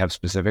businesses. They have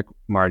specific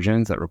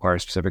margins that require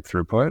specific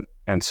throughput.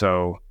 And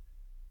so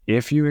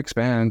if you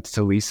expand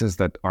to leases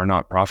that are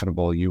not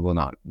profitable, you will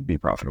not be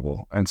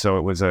profitable. And so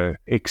it was a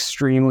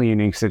extremely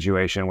unique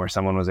situation where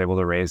someone was able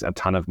to raise a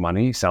ton of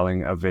money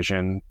selling a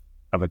vision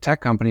of a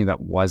tech company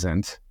that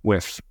wasn't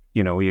with,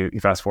 you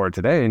fast forward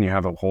today and you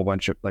have a whole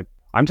bunch of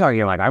I'm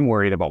talking I'm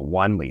worried about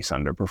one lease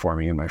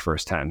underperforming in my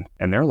first 10,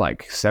 and they're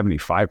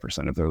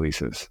 75% of their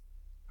leases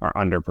are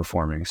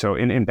underperforming. So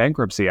in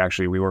bankruptcy,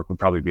 actually, WeWork would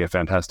probably be a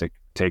fantastic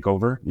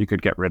takeover. You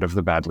could get rid of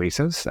the bad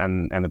leases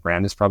and the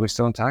brand is probably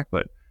still intact.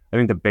 But I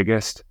think the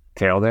biggest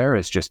tail there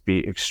is just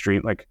be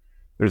extreme.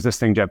 There's this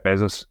thing Jeff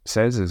Bezos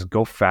says is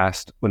go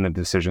fast when the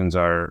decisions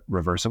are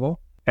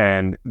reversible.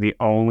 And the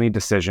only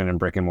decision in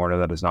brick and mortar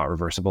that is not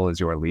reversible is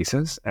your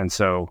leases. And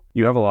so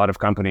you have a lot of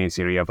companies,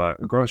 you have a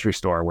grocery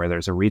store where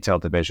there's a retail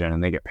division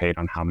and they get paid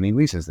on how many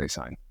leases they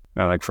sign.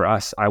 Now, for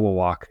us, I will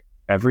walk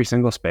every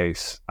single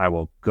space. I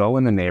will go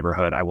in the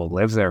neighborhood. I will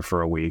live there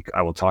for a week.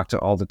 I will talk to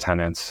all the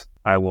tenants.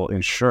 I will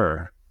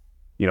ensure,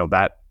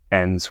 that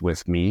ends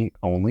with me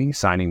only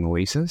signing the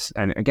leases.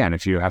 And again,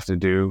 if you have to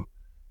do,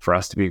 for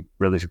us to be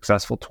really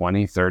successful,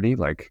 20, 30,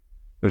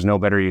 there's no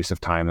better use of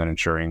time than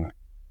ensuring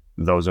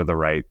those are the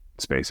right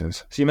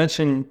spaces. So you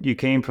mentioned you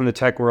came from the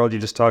tech world. You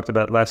just talked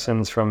about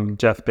lessons from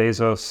Jeff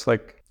Bezos.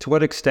 To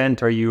what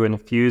extent are you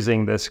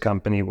infusing this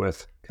company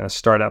with kind of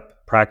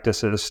startup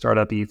practices,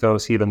 startup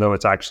ethos, even though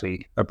it's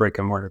actually a brick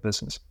and mortar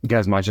business? Yeah,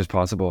 as much as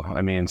possible.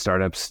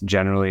 Startups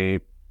generally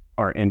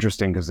are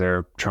interesting because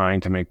they're trying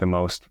to make the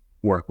most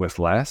work with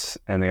less,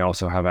 and they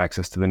also have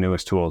access to the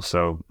newest tools.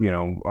 So,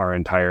 our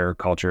entire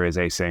culture is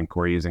async.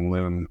 We're using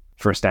Loom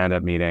for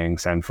stand-up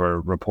meetings, and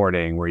for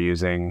reporting, we're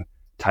using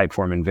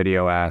Typeform and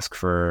Video Ask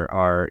for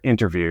our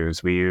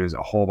interviews. We use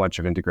a whole bunch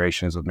of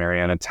integrations with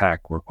Mariana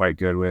Tech. We're quite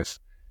good with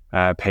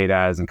paid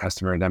ads and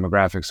customer and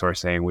demographic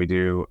sourcing. We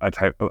do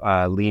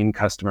a lean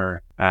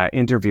customer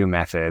interview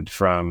method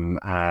from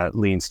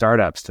lean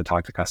startups to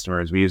talk to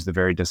customers. We use the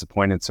very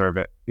disappointed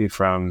survey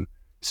from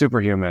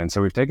Superhuman.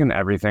 So we've taken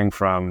everything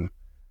from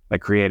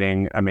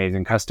creating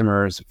amazing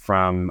customers,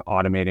 from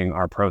automating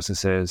our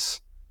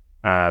processes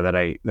that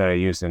I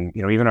used in,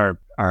 even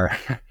our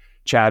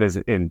chat is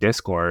in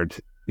Discord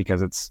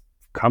because it's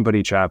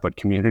company chat, but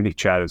community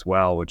chat as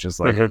well, which is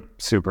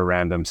super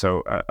random.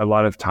 So a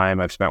lot of time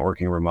I've spent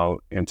working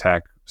remote in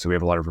tech. So we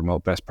have a lot of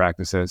remote best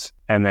practices,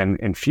 and then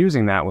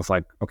infusing that with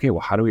okay, well,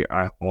 how do we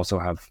also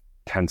have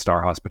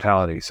 10-star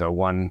hospitality? So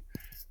one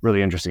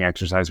really interesting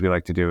exercise we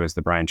like to do is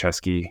the Brian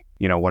Chesky,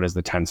 what is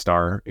the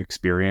 10-star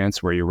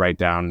experience, where you write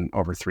down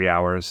over 3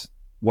 hours,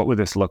 what would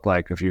this look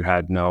like if you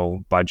had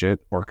no budget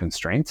or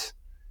constraints?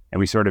 And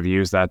we sort of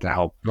use that to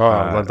help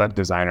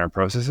design our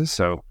processes.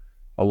 So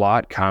a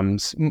lot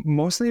comes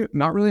mostly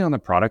not really on the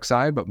product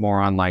side, but more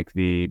on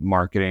the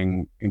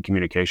marketing and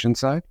communication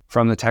side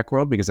from the tech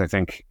world, because I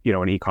think,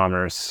 in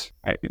e-commerce,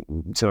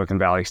 Silicon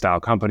Valley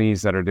style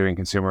companies that are doing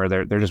consumer,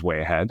 they're just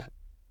way ahead.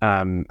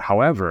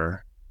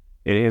 However,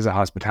 it is a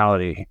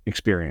hospitality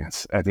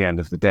experience at the end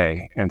of the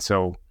day. And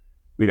so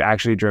we've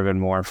actually driven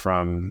more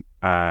from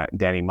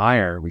Danny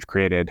Meyer. We've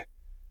created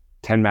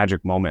 10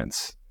 magic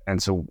moments.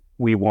 And so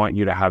we want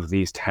you to have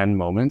these 10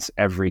 moments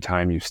every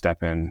time you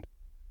step in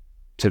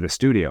to the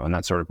studio. And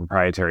that's sort of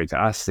proprietary to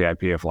us, the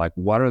IP of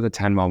what are the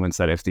 10 moments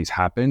that if these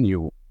happen,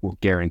 you will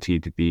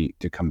guaranteed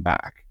to come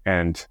back.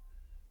 And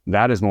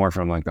that is more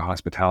from the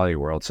hospitality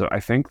world. So I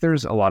think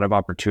there's a lot of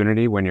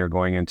opportunity when you're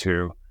going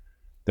into,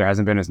 there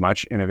hasn't been as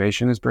much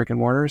innovation as brick and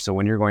mortar. So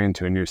when you're going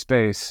into a new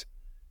space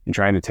and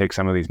trying to take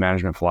some of these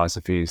management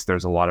philosophies,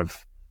 there's a lot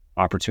of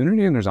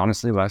opportunity, and there's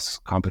honestly less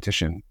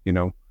competition,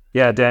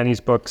 Yeah,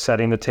 Danny's book,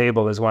 Setting the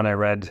Table, is one I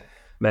read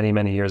many,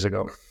 many years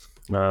ago.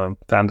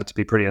 Found it to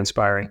be pretty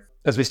inspiring.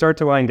 As we start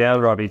to wind down,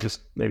 Robbie,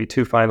 just maybe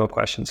 2 final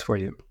questions for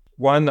you.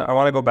 One, I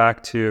want to go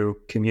back to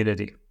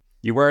community.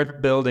 You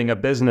weren't building a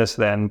business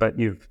then, but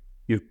you've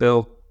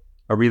built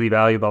a really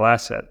valuable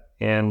asset.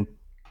 And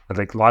I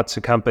think lots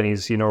of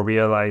companies,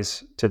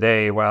 realize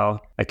today,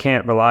 well, I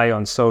can't rely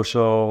on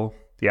social.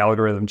 The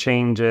algorithm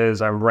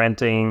changes. I'm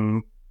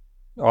renting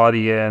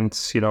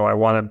audience. I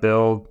want to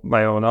build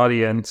my own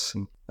audience.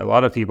 And a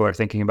lot of people are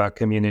thinking about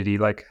community.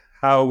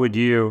 How would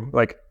you,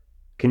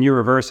 can you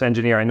reverse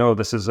engineer? I know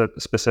this is a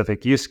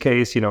specific use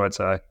case, it's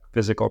a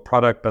physical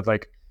product, but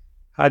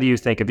how do you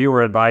think, if you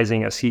were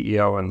advising a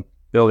CEO and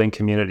building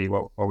community,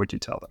 what would you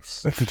tell them?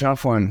 It's a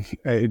tough one.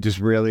 It just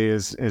really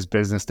is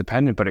business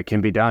dependent, but it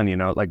can be done,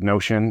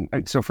 Notion.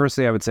 So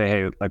firstly, I would say,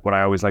 hey, what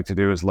I always like to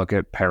do is look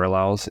at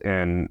parallels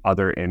in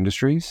other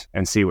industries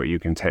and see what you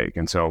can take.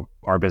 And so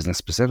our business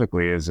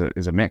specifically is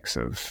a mix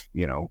of,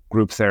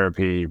 group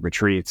therapy,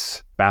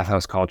 retreats,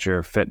 bathhouse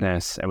culture,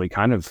 fitness. And we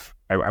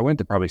I went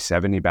to probably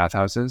 70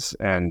 bathhouses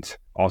and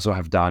also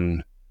have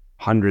done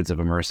hundreds of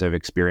immersive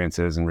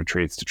experiences and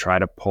retreats to try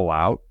to pull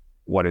out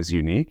what is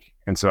unique.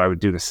 And so I would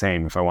do the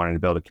same if I wanted to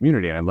build a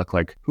community. And I'd look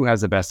like, who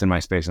has the best in my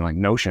space? And like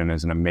Notion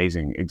is an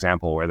amazing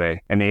example where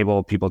they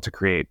enable people to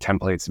create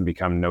templates and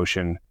become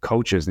Notion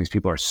coaches. These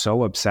people are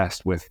so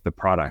obsessed with the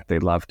product. They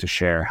love to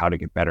share how to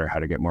get better, how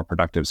to get more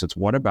productive. So it's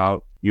what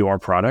about your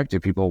product do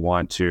people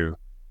want to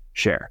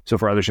share? So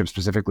for Othership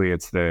specifically,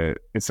 it's the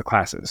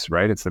classes,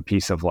 right? It's the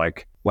piece of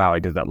like, wow, I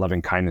did that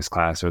loving kindness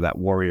class or that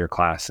warrior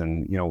class,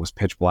 and it was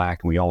pitch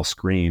black and we all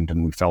screamed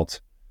and we felt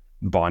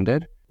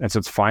bonded. And so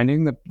it's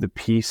finding the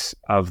piece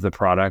of the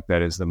product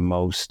that is the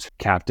most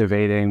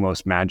captivating,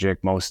 most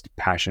magic, most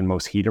passion,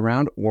 most heat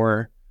around,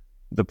 or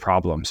the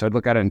problem. So I'd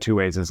look at it in two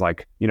ways. Is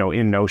like,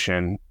 in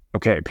Notion,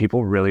 okay,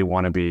 people really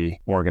want to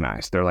be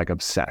organized. They're like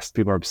obsessed.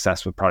 People are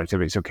obsessed with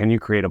productivity. So can you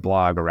create a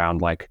blog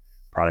around like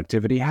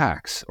productivity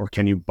hacks, or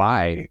can you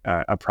buy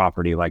a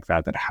property like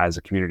that has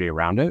a community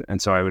around it? And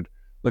so I would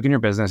look in your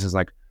business as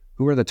like,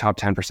 who are the top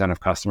 10% of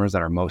customers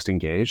that are most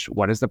engaged?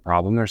 What is the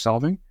problem they're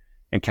solving?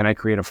 And can I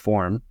create a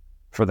forum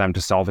for them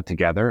to solve it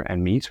together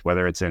and meet,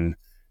 whether it's in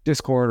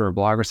Discord or a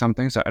blog or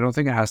something? So I don't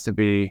think it has to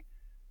be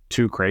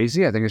too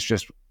crazy. I think it's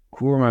just,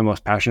 who are my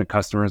most passionate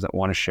customers that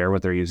want to share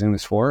what they're using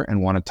this for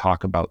and want to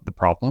talk about the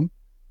problem,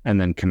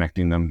 and then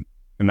connecting them.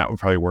 And that would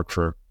probably work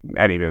for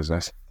any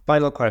business.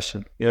 Final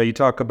question. You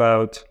talk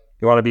about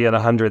you want to be in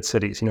 100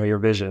 cities, your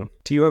vision.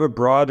 Do you have a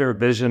broader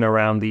vision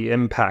around the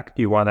impact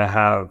you want to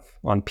have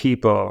on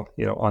people,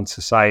 on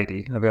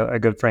society? I've got a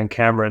good friend,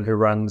 Cameron, who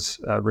runs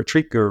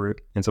Retreat Guru.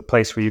 It's a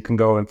place where you can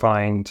go and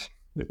find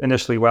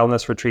initially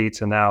wellness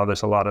retreats, and now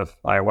there's a lot of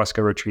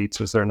ayahuasca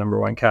retreats as their number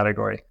one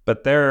category.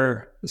 But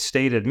their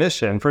stated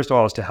mission, first of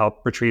all, is to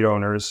help retreat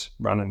owners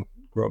run and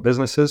grow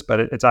businesses, but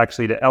it's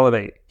actually to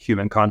elevate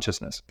human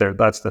consciousness.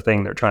 That's the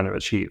thing they're trying to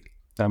achieve.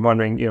 I'm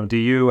wondering, do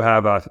you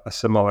have a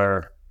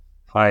similar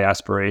high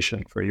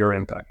aspiration for your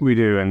impact? We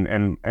do.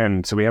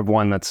 And so we have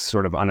one that's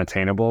sort of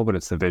unattainable, but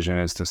it's the vision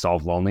is to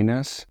solve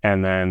loneliness.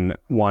 And then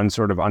one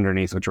sort of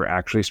underneath, which we're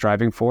actually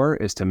striving for,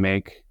 is to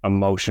make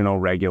emotional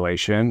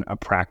regulation a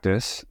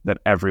practice that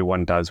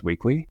everyone does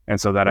weekly. And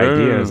so that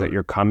idea is that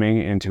you're coming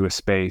into a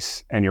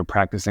space and you're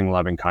practicing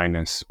loving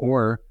kindness,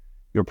 or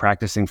you're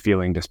practicing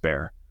feeling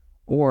despair,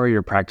 or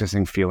you're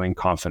practicing feeling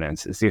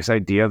confidence. It's this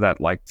idea that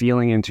like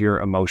feeling into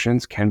your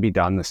emotions can be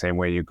done the same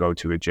way you go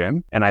to a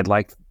gym. And I'd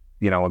like,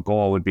 a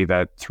goal would be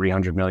that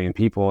 300 million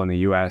people in the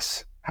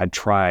US had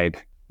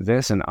tried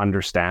this and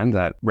understand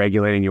that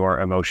regulating your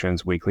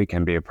emotions weekly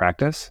can be a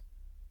practice.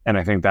 And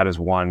I think that is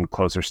one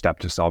closer step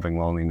to solving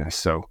loneliness.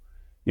 So,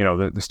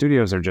 the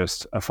studios are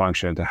just a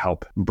function to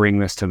help bring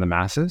this to the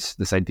masses,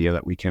 this idea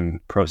that we can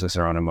process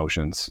our own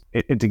emotions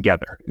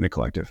together in a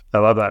collective. I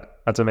love that.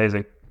 That's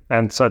amazing.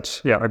 And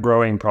such, a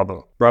growing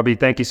problem. Robbie,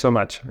 thank you so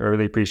much. I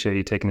really appreciate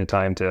you taking the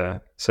time to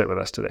sit with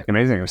us today.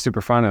 Amazing. It was super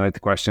fun. I like the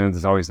questions.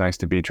 It's always nice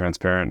to be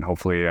transparent.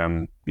 Hopefully,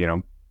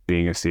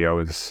 being a CEO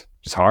is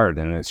just hard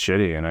and it's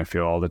shitty. And I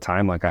feel all the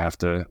time like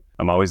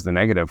I'm always the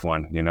negative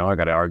one. I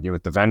got to argue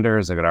with the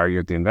vendors. I got to argue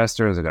with the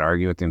investors. I got to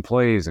argue with the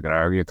employees. I got to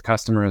argue with the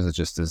customers. It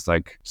just is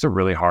like, it's a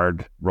really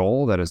hard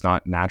role that is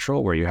not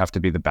natural, where you have to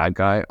be the bad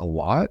guy a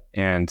lot.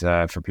 And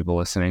for people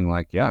listening,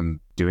 like,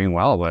 I'm doing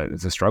well, but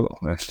it's a struggle.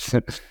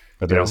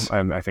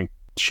 I think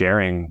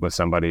sharing with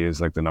somebody is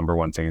like the number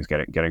one thing, is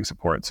getting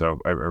support. So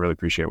I really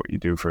appreciate what you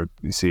do for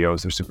the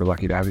CEOs. They're super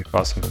lucky to have you.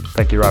 Awesome.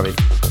 Thank you, Robbie.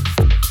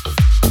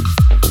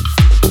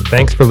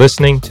 Thanks for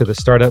listening to the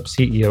Startup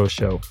CEO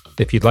Show.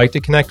 If you'd like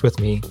to connect with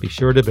me, be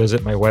sure to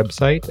visit my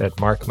website at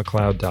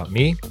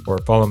markmcleod.me, or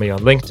follow me on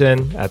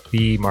LinkedIn at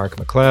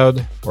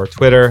 @themarkmcleod, or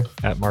Twitter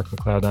at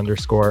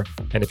 @markmcleod_.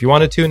 And if you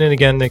want to tune in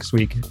again next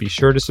week, be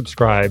sure to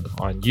subscribe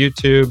on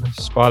YouTube,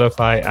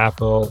 Spotify,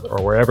 Apple,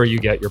 or wherever you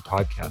get your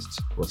podcasts.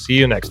 We'll see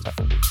you next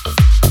time.